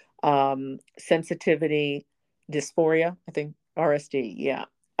rejection, sensitivity, dysphoria, I think RSD. Yeah.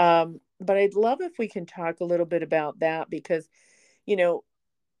 But I'd love if we can talk a little bit about that because, you know,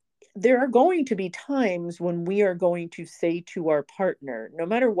 there are going to be times when we are going to say to our partner, no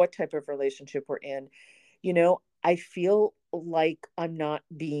matter what type of relationship we're in, I feel like I'm not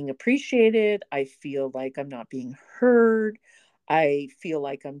being appreciated. I feel like I'm not being heard. I feel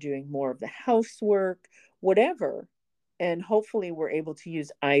like I'm doing more of the housework, whatever. And hopefully, we're able to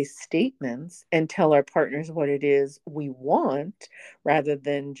use I statements and tell our partners what it is we want rather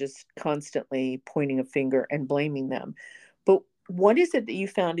than just constantly pointing a finger and blaming them. But what is it that you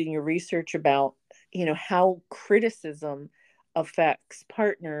found in your research about, how criticism affects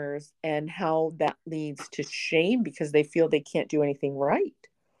partners and how that leads to shame because they feel they can't do anything right?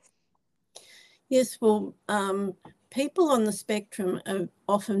 Yes, well, people on the spectrum are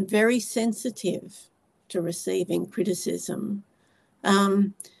often very sensitive to receiving criticism.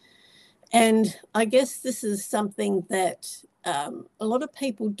 And I guess this is something that a lot of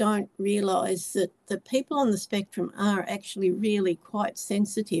people don't realize, that the people on the spectrum are actually really quite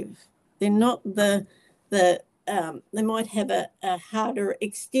sensitive. They're not they might have a harder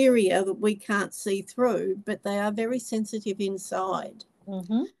exterior that we can't see through, but they are very sensitive inside.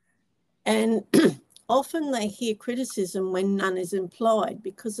 Mm-hmm. And often they hear criticism when none is implied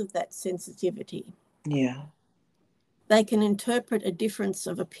because of that sensitivity. Yeah. They can interpret a difference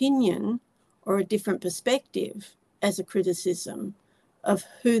of opinion or a different perspective as a criticism of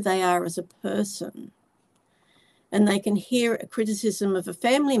who they are as a person. And they can hear a criticism of a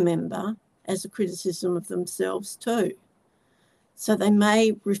family member as a criticism of themselves too. So they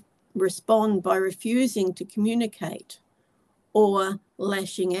may respond by refusing to communicate or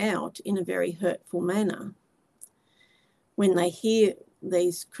lashing out in a very hurtful manner when they hear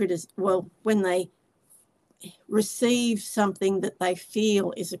these when they receive something that they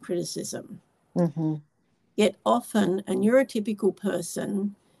feel is a criticism. Mm-hmm. Yet often a neurotypical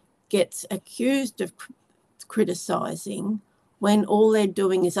person gets accused of criticizing when all they're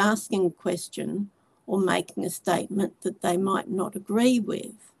doing is asking a question or making a statement that they might not agree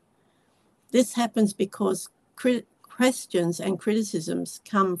with. This happens because questions and criticisms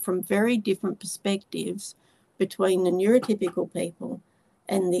come from very different perspectives between the neurotypical people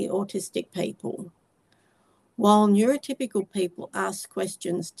and the autistic people. While neurotypical people ask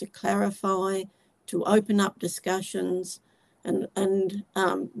questions to clarify, to open up discussions and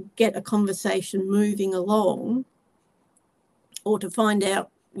get a conversation moving along, or to find out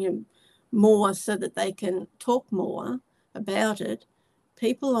more so that they can talk more about it,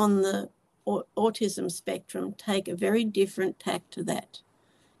 people on the autism spectrum take a very different tack to that,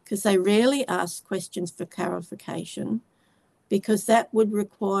 because they rarely ask questions for clarification, because that would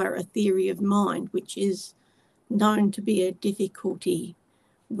require a theory of mind, which is known to be a difficulty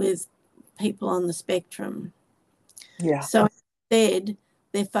with people on the spectrum. Yeah. So instead,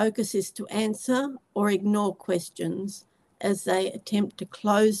 their focus is to answer or ignore questions as they attempt to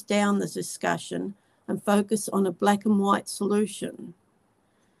close down the discussion and focus on a black and white solution.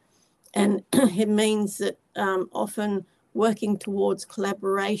 And it means that often working towards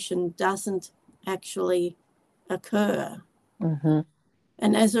collaboration doesn't actually occur. Mm-hmm.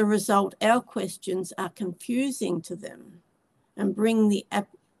 And as a result, our questions are confusing to them and bring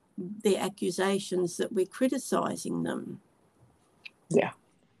the accusations that we're criticizing them. Yeah.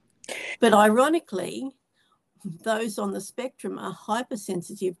 But ironically, those on the spectrum are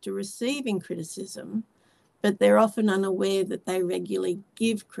hypersensitive to receiving criticism, but they're often unaware that they regularly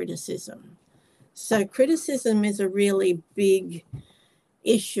give criticism. So criticism is a really big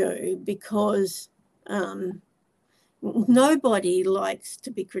issue because nobody likes to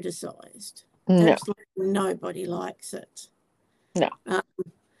be criticized. No. Absolutely nobody likes it. No.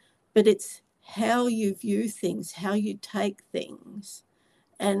 But it's how you view things, how you take things.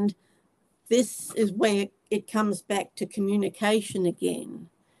 And this is where it comes back to communication again.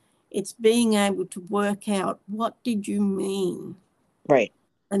 It's being able to work out, what did you mean? Right.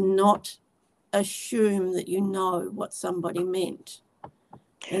 And not assume that you know what somebody meant.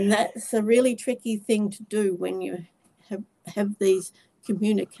 And that's a really tricky thing to do when you have these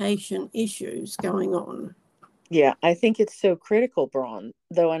communication issues going on. Yeah, I think it's so critical, Braun,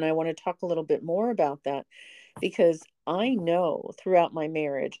 though, and I want to talk a little bit more about that because I know throughout my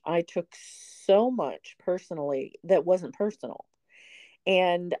marriage, I took so much personally that wasn't personal.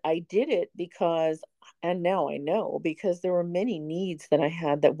 And I did it because, and now I know, because there were many needs that I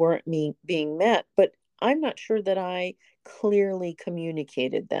had that weren't being met, but I'm not sure that I clearly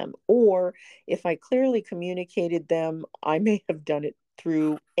communicated them. Or if I clearly communicated them, I may have done it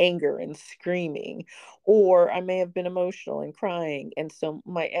through anger and screaming, or I may have been emotional and crying. And so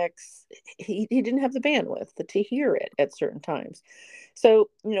my ex, he didn't have the bandwidth to hear it at certain times. So,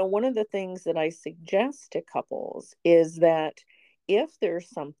 one of the things that I suggest to couples is that if there's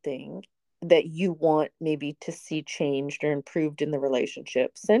something that you want maybe to see changed or improved in the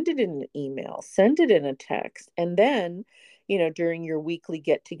relationship, send it in an email, send it in a text, and then, during your weekly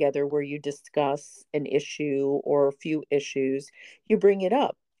get together where you discuss an issue or a few issues, you bring it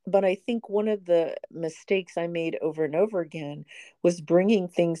up. But I think one of the mistakes I made over and over again was bringing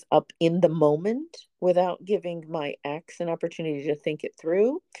things up in the moment without giving my ex an opportunity to think it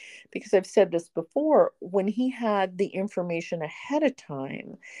through. Because I've said this before, when he had the information ahead of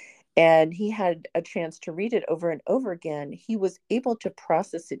time and he had a chance to read it over and over again, he was able to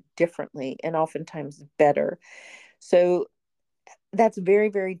process it differently and oftentimes better. So that's very,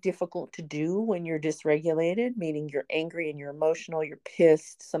 very difficult to do when you're dysregulated, meaning you're angry and you're emotional, you're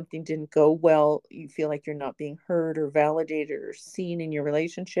pissed, something didn't go well, you feel like you're not being heard or validated or seen in your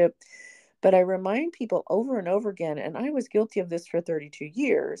relationship. But I remind people over and over again, and I was guilty of this for 32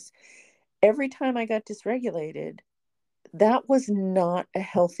 years, every time I got dysregulated, that was not a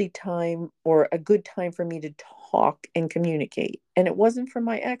healthy time or a good time for me to talk and communicate. And it wasn't for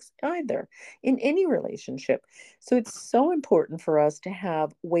my ex either in any relationship. So it's so important for us to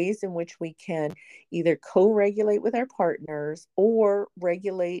have ways in which we can either co regulate with our partners or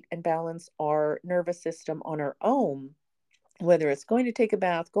regulate and balance our nervous system on our own. Whether it's going to take a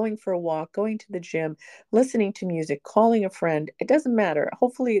bath, going for a walk, going to the gym, listening to music, calling a friend, it doesn't matter.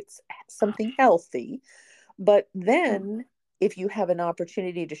 Hopefully, it's something healthy, but then if you have an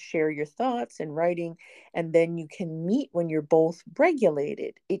opportunity to share your thoughts in writing, and then you can meet when you're both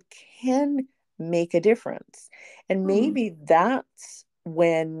regulated, it can make a difference. And maybe that's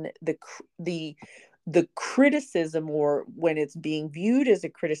when the criticism, or when it's being viewed as a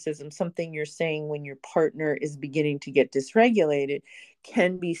criticism, something you're saying when your partner is beginning to get dysregulated,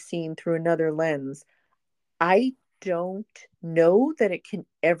 can be seen through another lens. I don't know that it can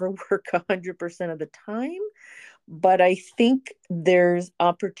ever work 100% of the time, but I think there's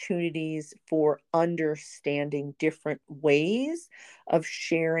opportunities for understanding different ways of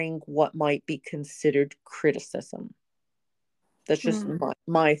sharing what might be considered criticism. That's just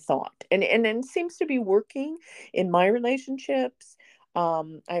my thought. And it seems to be working in my relationships. I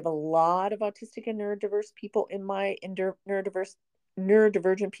have a lot of autistic and neurodiverse people in my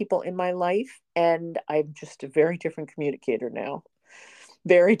neurodivergent people in my life, and I'm just a very different communicator now.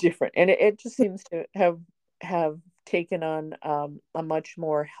 Very different. And it just seems to have taken on a much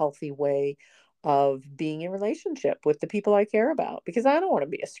more healthy way of being in relationship with the people I care about, because I don't want to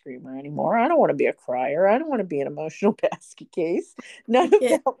be a screamer anymore. I don't want to be a crier. I don't want to be an emotional basket case. None of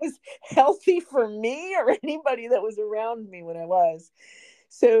Yeah. that was healthy for me or anybody that was around me when I was.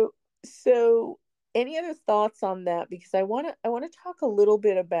 So any other thoughts on that? Because I want to talk a little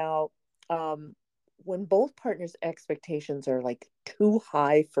bit about um when both partners' expectations are like too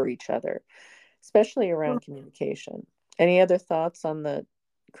high for each other, especially around communication. Any other thoughts on the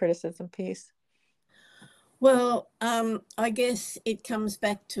criticism piece? Well, I guess it comes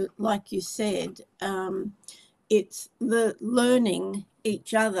back to, like you said, it's the learning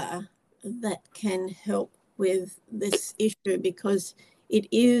each other that can help with this issue, because it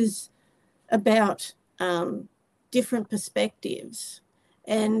is about different perspectives.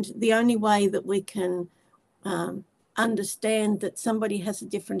 And the only way that we can understand that somebody has a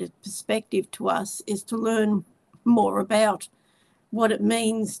different perspective to us is to learn more about what it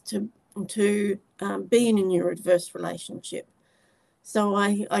means to be in a neurodiverse relationship. So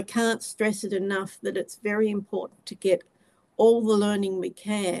I can't stress it enough that it's very important to get all the learning we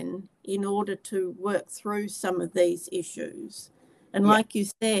can in order to work through some of these issues. And Yeah. like you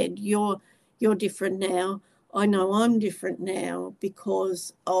said, you're different now. I know I'm different now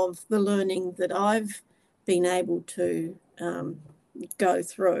because of the learning that I've been able to go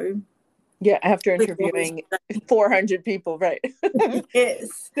through. Yeah, after interviewing 400 people, right?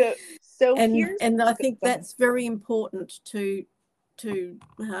 Yes. So and here's and I think go ahead. that's very important to do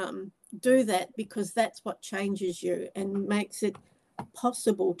that, because that's what changes you and makes it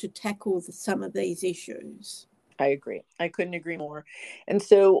possible to tackle some of these issues. I agree. I couldn't agree more. And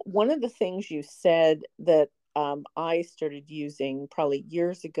so one of the things you said that I started using probably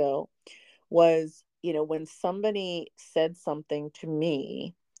years ago was, when somebody said something to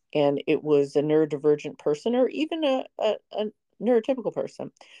me and it was a neurodivergent person or even a neurotypical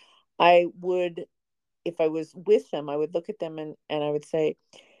person, I would, if I was with them, I would look at them and I would say,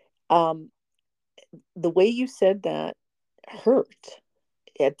 um, the way you said that hurt.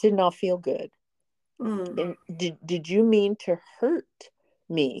 It did not feel good. Mm. And did you mean to hurt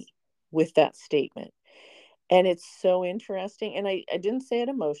me with that statement? And it's so interesting. And I didn't say it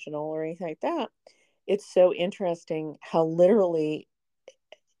emotional or anything like that. It's so interesting how literally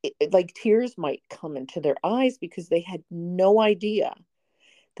like tears might come into their eyes because they had no idea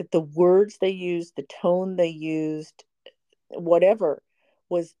that the words they used, the tone they used, whatever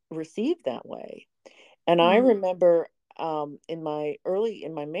was received that way. And I Mm. remember in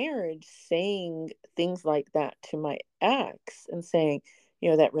my marriage saying things like that to my ex and saying,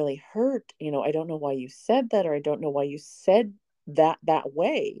 that really hurt. I don't know why you said that, or I don't know why you said that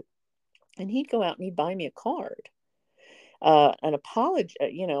way. And he'd go out and he'd buy me a card, an apology,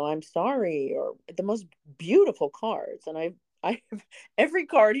 I'm sorry, or the most beautiful cards. And I have every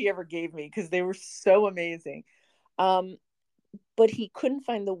card he ever gave me because they were so amazing. Um, but he couldn't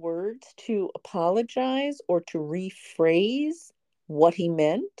find the words to apologize or to rephrase what he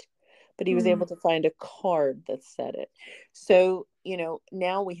meant, but he was Mm. able to find a card that said it. So,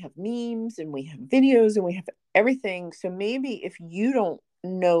 now we have memes and we have videos and we have everything. So maybe if you don't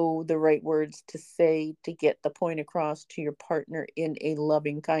know the right words to say to get the point across to your partner in a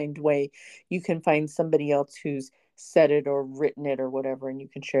loving, kind way, you can find somebody else who's said it or written it or whatever, and you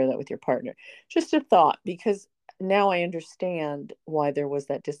can share that with your partner. Just a thought, because now I understand why there was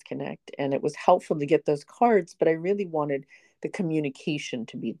that disconnect, and it was helpful to get those cards, but I really wanted the communication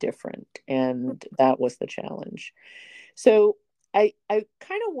to be different, and that was the challenge. So I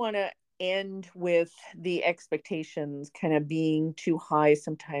kind of want to end with the expectations kind of being too high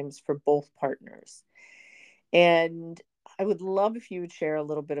sometimes for both partners. And I would love if you would share a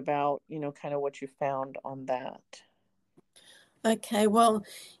little bit about, kind of what you found on that. Okay, well,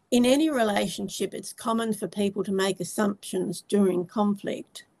 in any relationship, it's common for people to make assumptions during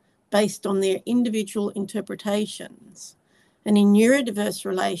conflict based on their individual interpretations. And in neurodiverse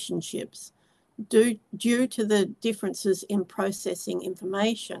relationships, due to the differences in processing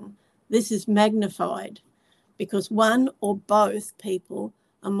information, this is magnified because one or both people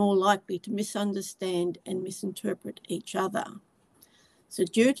are more likely to misunderstand and misinterpret each other. So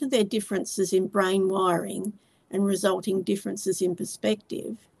due to their differences in brain wiring and resulting differences in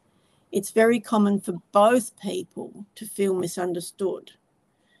perspective, it's very common for both people to feel misunderstood.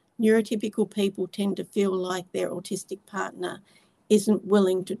 Neurotypical people tend to feel like their autistic partner isn't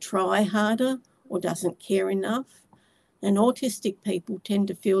willing to try harder or doesn't care enough. And autistic people tend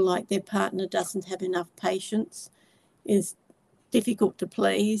to feel like their partner doesn't have enough patience, is difficult to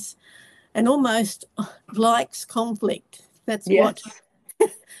please, and almost likes conflict. That's what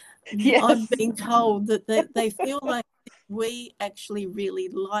Yes. I've Yes. been told, that they feel like we actually really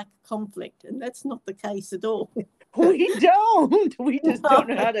like conflict, and that's not the case at all. We don't. We just No. don't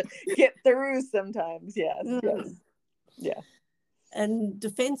know how to get through sometimes. Yes. Yes. Mm. Yeah. And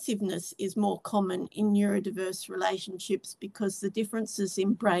defensiveness is more common in neurodiverse relationships because the differences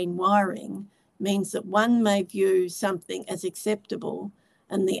in brain wiring means that one may view something as acceptable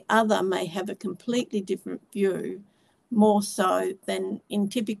and the other may have a completely different view, more so than in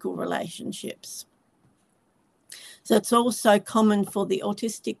typical relationships. So it's also common for the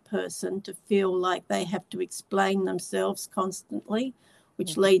autistic person to feel like they have to explain themselves constantly,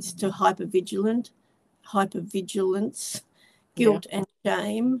 which leads to hypervigilance, Yeah. guilt and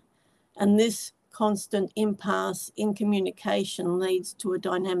shame. And this constant impasse in communication leads to a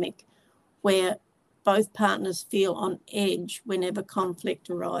dynamic where both partners feel on edge whenever conflict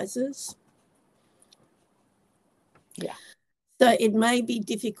arises. Yeah. So it may be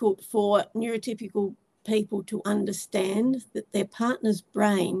difficult for neurotypical people to understand that their partner's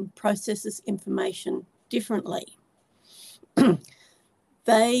brain processes information differently.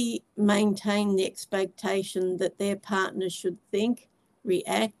 They maintain the expectation that their partner should think,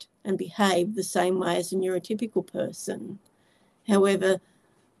 react, and behave the same way as a neurotypical person. However,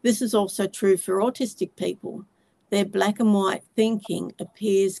 this is also true for autistic people. Their black and white thinking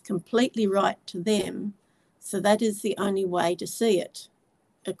appears completely right to them, so that is the only way to see it,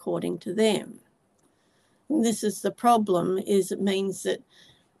 according to them. And this is the problem, is it means that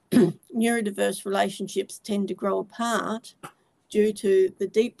neurodiverse relationships tend to grow apart due to the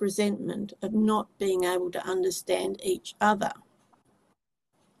deep resentment of not being able to understand each other.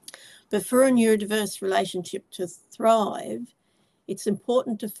 But for a neurodiverse relationship to thrive, it's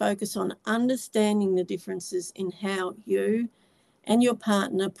important to focus on understanding the differences in how you and your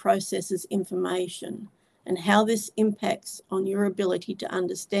partner processes information and how this impacts on your ability to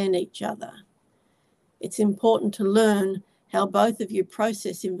understand each other. It's important to learn how both of you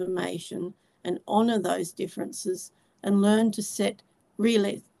process information and honour those differences and learn to set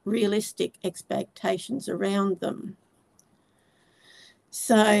realistic expectations around them.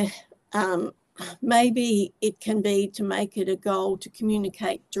 So maybe it can be to make it a goal to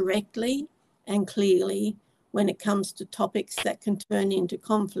communicate directly and clearly when it comes to topics that can turn into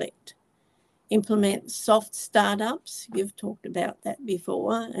conflict. Implement soft startups. You've talked about that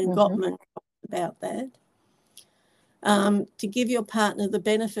before, and Gottman talked about that. To give your partner the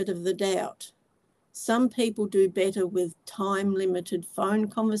benefit of the doubt. Some people do better with time-limited phone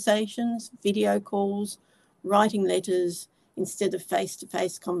conversations, video calls, writing letters instead of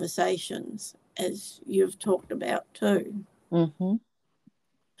face-to-face conversations, as you've talked about too. Mm-hmm.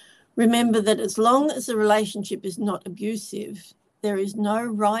 Remember that as long as the relationship is not abusive, there is no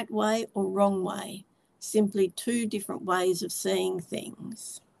right way or wrong way, simply two different ways of seeing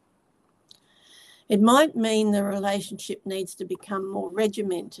things. It might mean the relationship needs to become more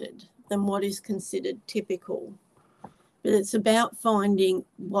regimented than what is considered typical, but it's about finding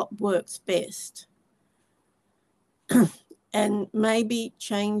what works best and maybe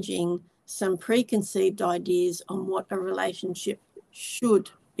changing some preconceived ideas on what a relationship should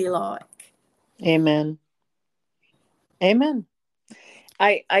be like. Amen. Amen.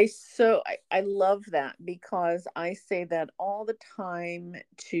 I love that, because I say that all the time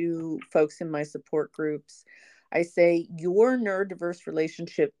to folks in my support groups. I say your neurodiverse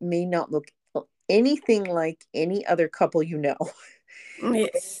relationship may not look anything like any other couple you know.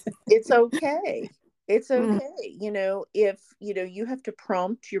 Yes. It's okay. It's okay. If you have to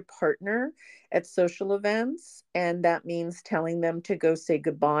prompt your partner at social events, and that means telling them to go say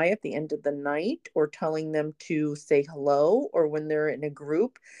goodbye at the end of the night, or telling them to say hello, or when they're in a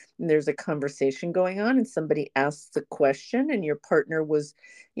group and there's a conversation going on and somebody asks a question and your partner was,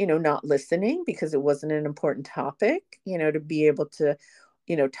 not listening because it wasn't an important topic, to be able to,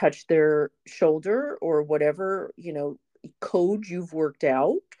 touch their shoulder or whatever, code you've worked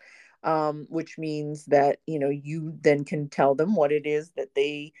out, which means that you then can tell them what it is that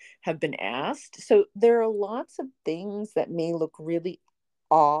they have been asked. So there are lots of things that may look really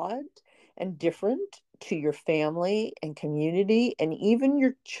odd and different to your family and community and even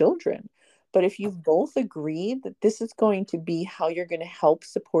your children. But if you've both agreed that this is going to be how you're going to help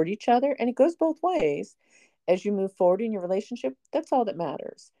support each other, and it goes both ways as you move forward in your relationship, that's all that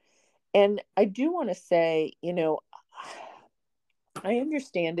matters. And I do want to say, I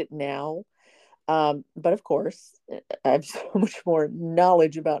understand it now. But of course, I have so much more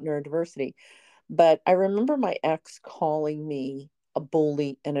knowledge about neurodiversity. But I remember my ex calling me a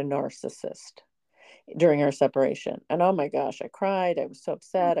bully and a narcissist during our separation. And oh my gosh, I cried. I was so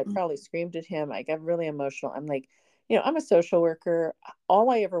upset. I probably screamed at him. I got really emotional. I'm like, I'm a social worker. All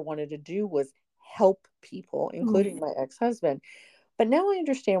I ever wanted to do was help people, including my ex husband. But now I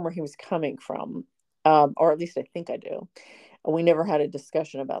understand where he was coming from, or at least I think I do. We never had a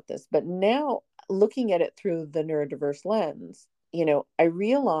discussion about this, but now looking at it through the neurodiverse lens, I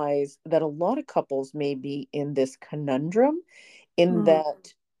realize that a lot of couples may be in this conundrum in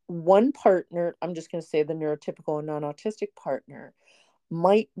that one partner, I'm just going to say the neurotypical and non-autistic partner,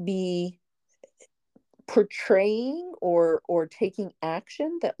 might be portraying or taking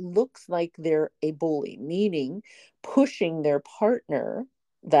action that looks like they're a bully, meaning pushing their partner,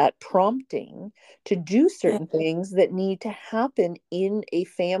 that prompting to do Yeah. certain things that need to happen in a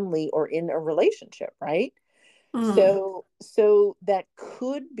family or in a relationship, right? So that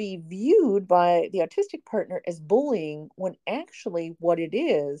could be viewed by the autistic partner as bullying, when actually what it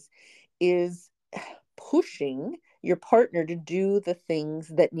is pushing your partner to do the things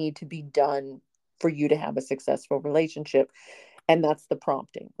that need to be done for you to have a successful relationship. And that's the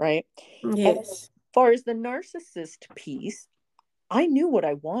prompting, right? And as Yes. far as the narcissist piece, I knew what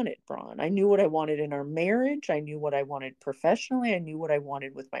I wanted, Bron. I knew what I wanted in our marriage. I knew what I wanted professionally. I knew what I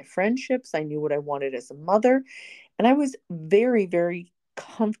wanted with my friendships. I knew what I wanted as a mother. And I was very, very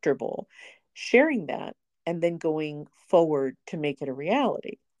comfortable sharing that and then going forward to make it a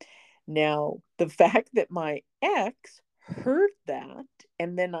reality. Now, the fact that my ex heard that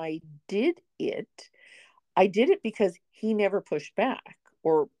and then I did it because he never pushed back,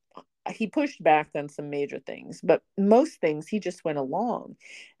 or he pushed back on some major things, but most things he just went along.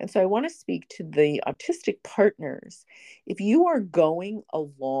 And so I want to speak to the autistic partners. If you are going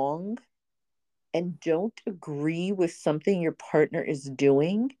along and don't agree with something your partner is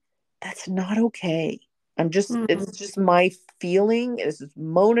doing, that's not okay. It's just my feeling. This is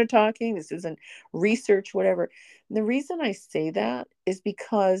Mona talking. This isn't research, whatever. And the reason I say that is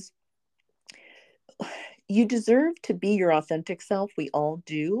because you deserve to be your authentic self. We all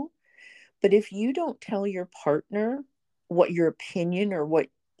do. But if you don't tell your partner what your opinion or what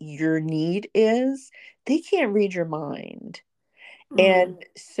your need is, they can't read your mind. And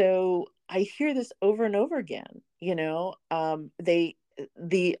so I hear this over and over again, they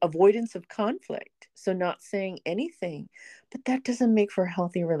the avoidance of conflict. So not saying anything, but that doesn't make for a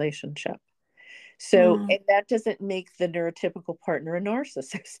healthy relationship. So, Mm. and that doesn't make the neurotypical partner a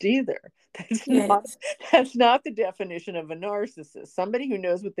narcissist either. That's not Yes. that's not the definition of a narcissist. Somebody who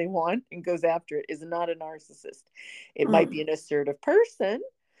knows what they want and goes after it is not a narcissist. It might be Mm. an assertive person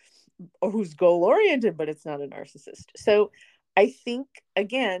or who's goal oriented, but it's not a narcissist. So, I think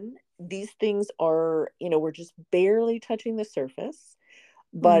again, these things are, we're just barely touching the surface,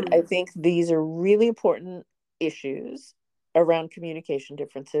 but I Mm. think these are really important issues around communication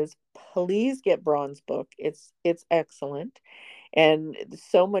differences. Please get Braun's book. It's excellent, and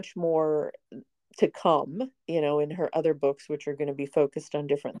so much more to come, in her other books, which are going to be focused on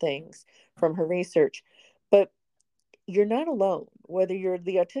different things from her research. But you're not alone, whether you're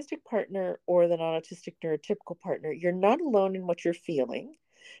the autistic partner or the non-autistic neurotypical partner. You're not alone in what you're feeling.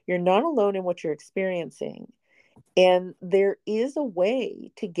 You're not alone in what you're experiencing. And there is a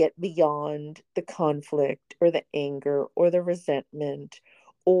way to get beyond the conflict or the anger or the resentment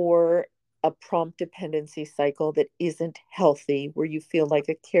or a prompt dependency cycle that isn't healthy, where you feel like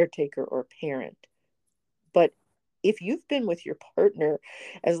a caretaker or parent. But if you've been with your partner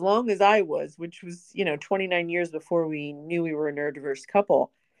as long as I was, which was, 29 years before we knew we were a neurodiverse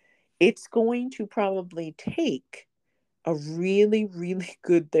couple, it's going to probably take a really, really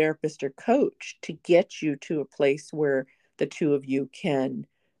good therapist or coach to get you to a place where the two of you can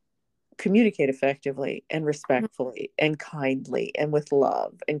communicate effectively and respectfully and kindly and with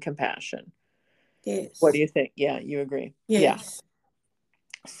love and compassion. What do Yes. you think? Yeah, you agree. Yeah. Yes.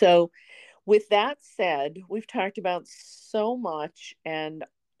 So, with that said, we've talked about so much, and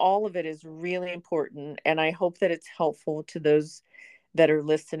all of it is really important. And I hope that it's helpful to those that are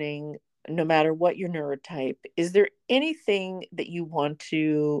listening, no matter what your neurotype. Is there anything else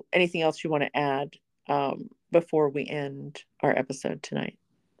you want to add before we end our episode tonight?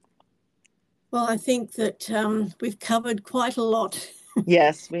 Well, I think that we've covered quite a lot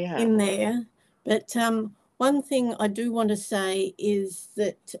Yes, we have. in there. But one thing I do want to say is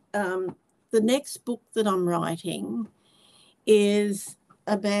that the next book that I'm writing is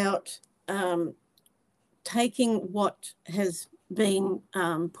about taking what has been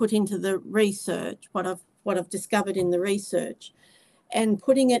put into the research, what I've discovered in the research, and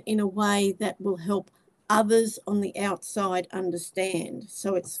putting it in a way that will help others on the outside understand.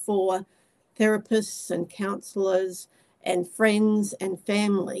 So it's for therapists and counselors and friends and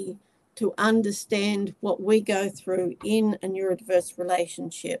family to understand what we go through in a neurodiverse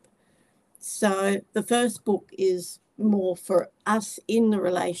relationship. So the first book is more for us in the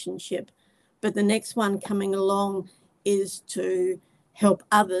relationship, but the next one coming along is to help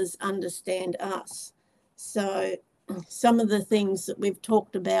others understand us. So some of the things that we've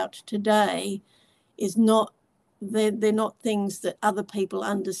talked about today is not they're not things that other people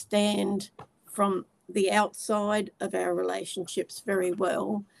understand from the outside of our relationships very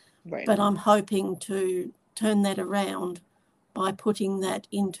well, Right. but I'm hoping to turn that around by putting that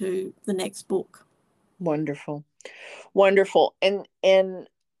into the next book. Wonderful. Wonderful. And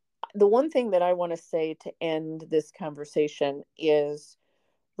the one thing that I want to say to end this conversation is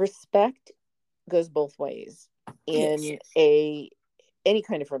respect goes both ways Yes. in a any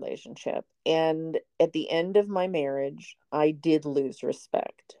kind of relationship. And at the end of my marriage, I did lose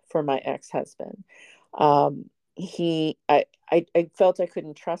respect for my ex-husband. I felt I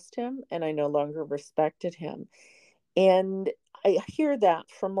couldn't trust him, and I no longer respected him. And I hear that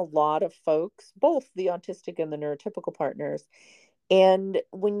from a lot of folks, both the autistic and the neurotypical partners. And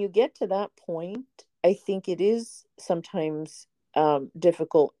when you get to that point, I think it is sometimes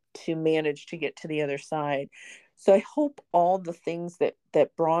difficult to manage to get to the other side. So I hope all the things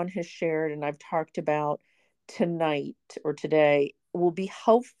that Braun has shared and I've talked about tonight or today will be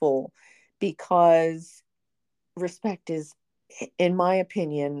helpful, because respect is, in my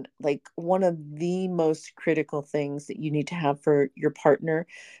opinion, like one of the most critical things that you need to have for your partner,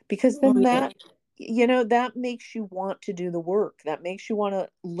 because Oh, then yeah. that makes you want to do the work, that makes you want to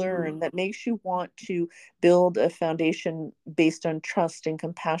Mm. learn, that makes you want to build a foundation based on trust and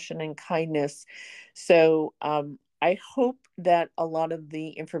compassion and kindness. So I hope that a lot of the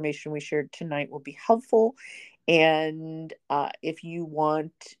information we shared tonight will be helpful. And if you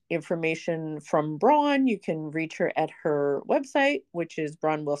want information from Braun, you can reach her at her website, which is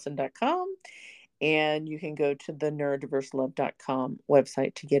braunwilson.com. And you can go to the neurodiverselove.com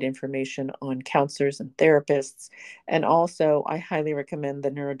website to get information on counselors and therapists. And also, I highly recommend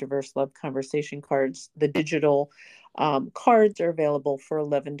the Neurodiverse Love conversation cards. The digital cards are available for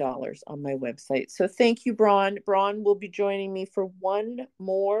 $11 on my website. So thank you, Braun. Braun will be joining me for one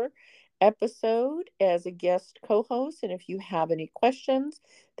more episode as a guest co-host. And if you have any questions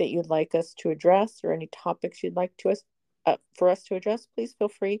that you'd like us to address or any topics you'd like to us for us to address, please feel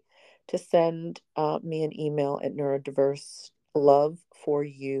free to send me an email at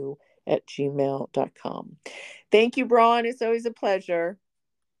neurodiverseloveforyou@gmail.com. Thank you, Braun. It's always a pleasure.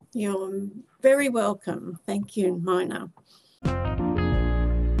 You're very welcome. Thank you, Mona.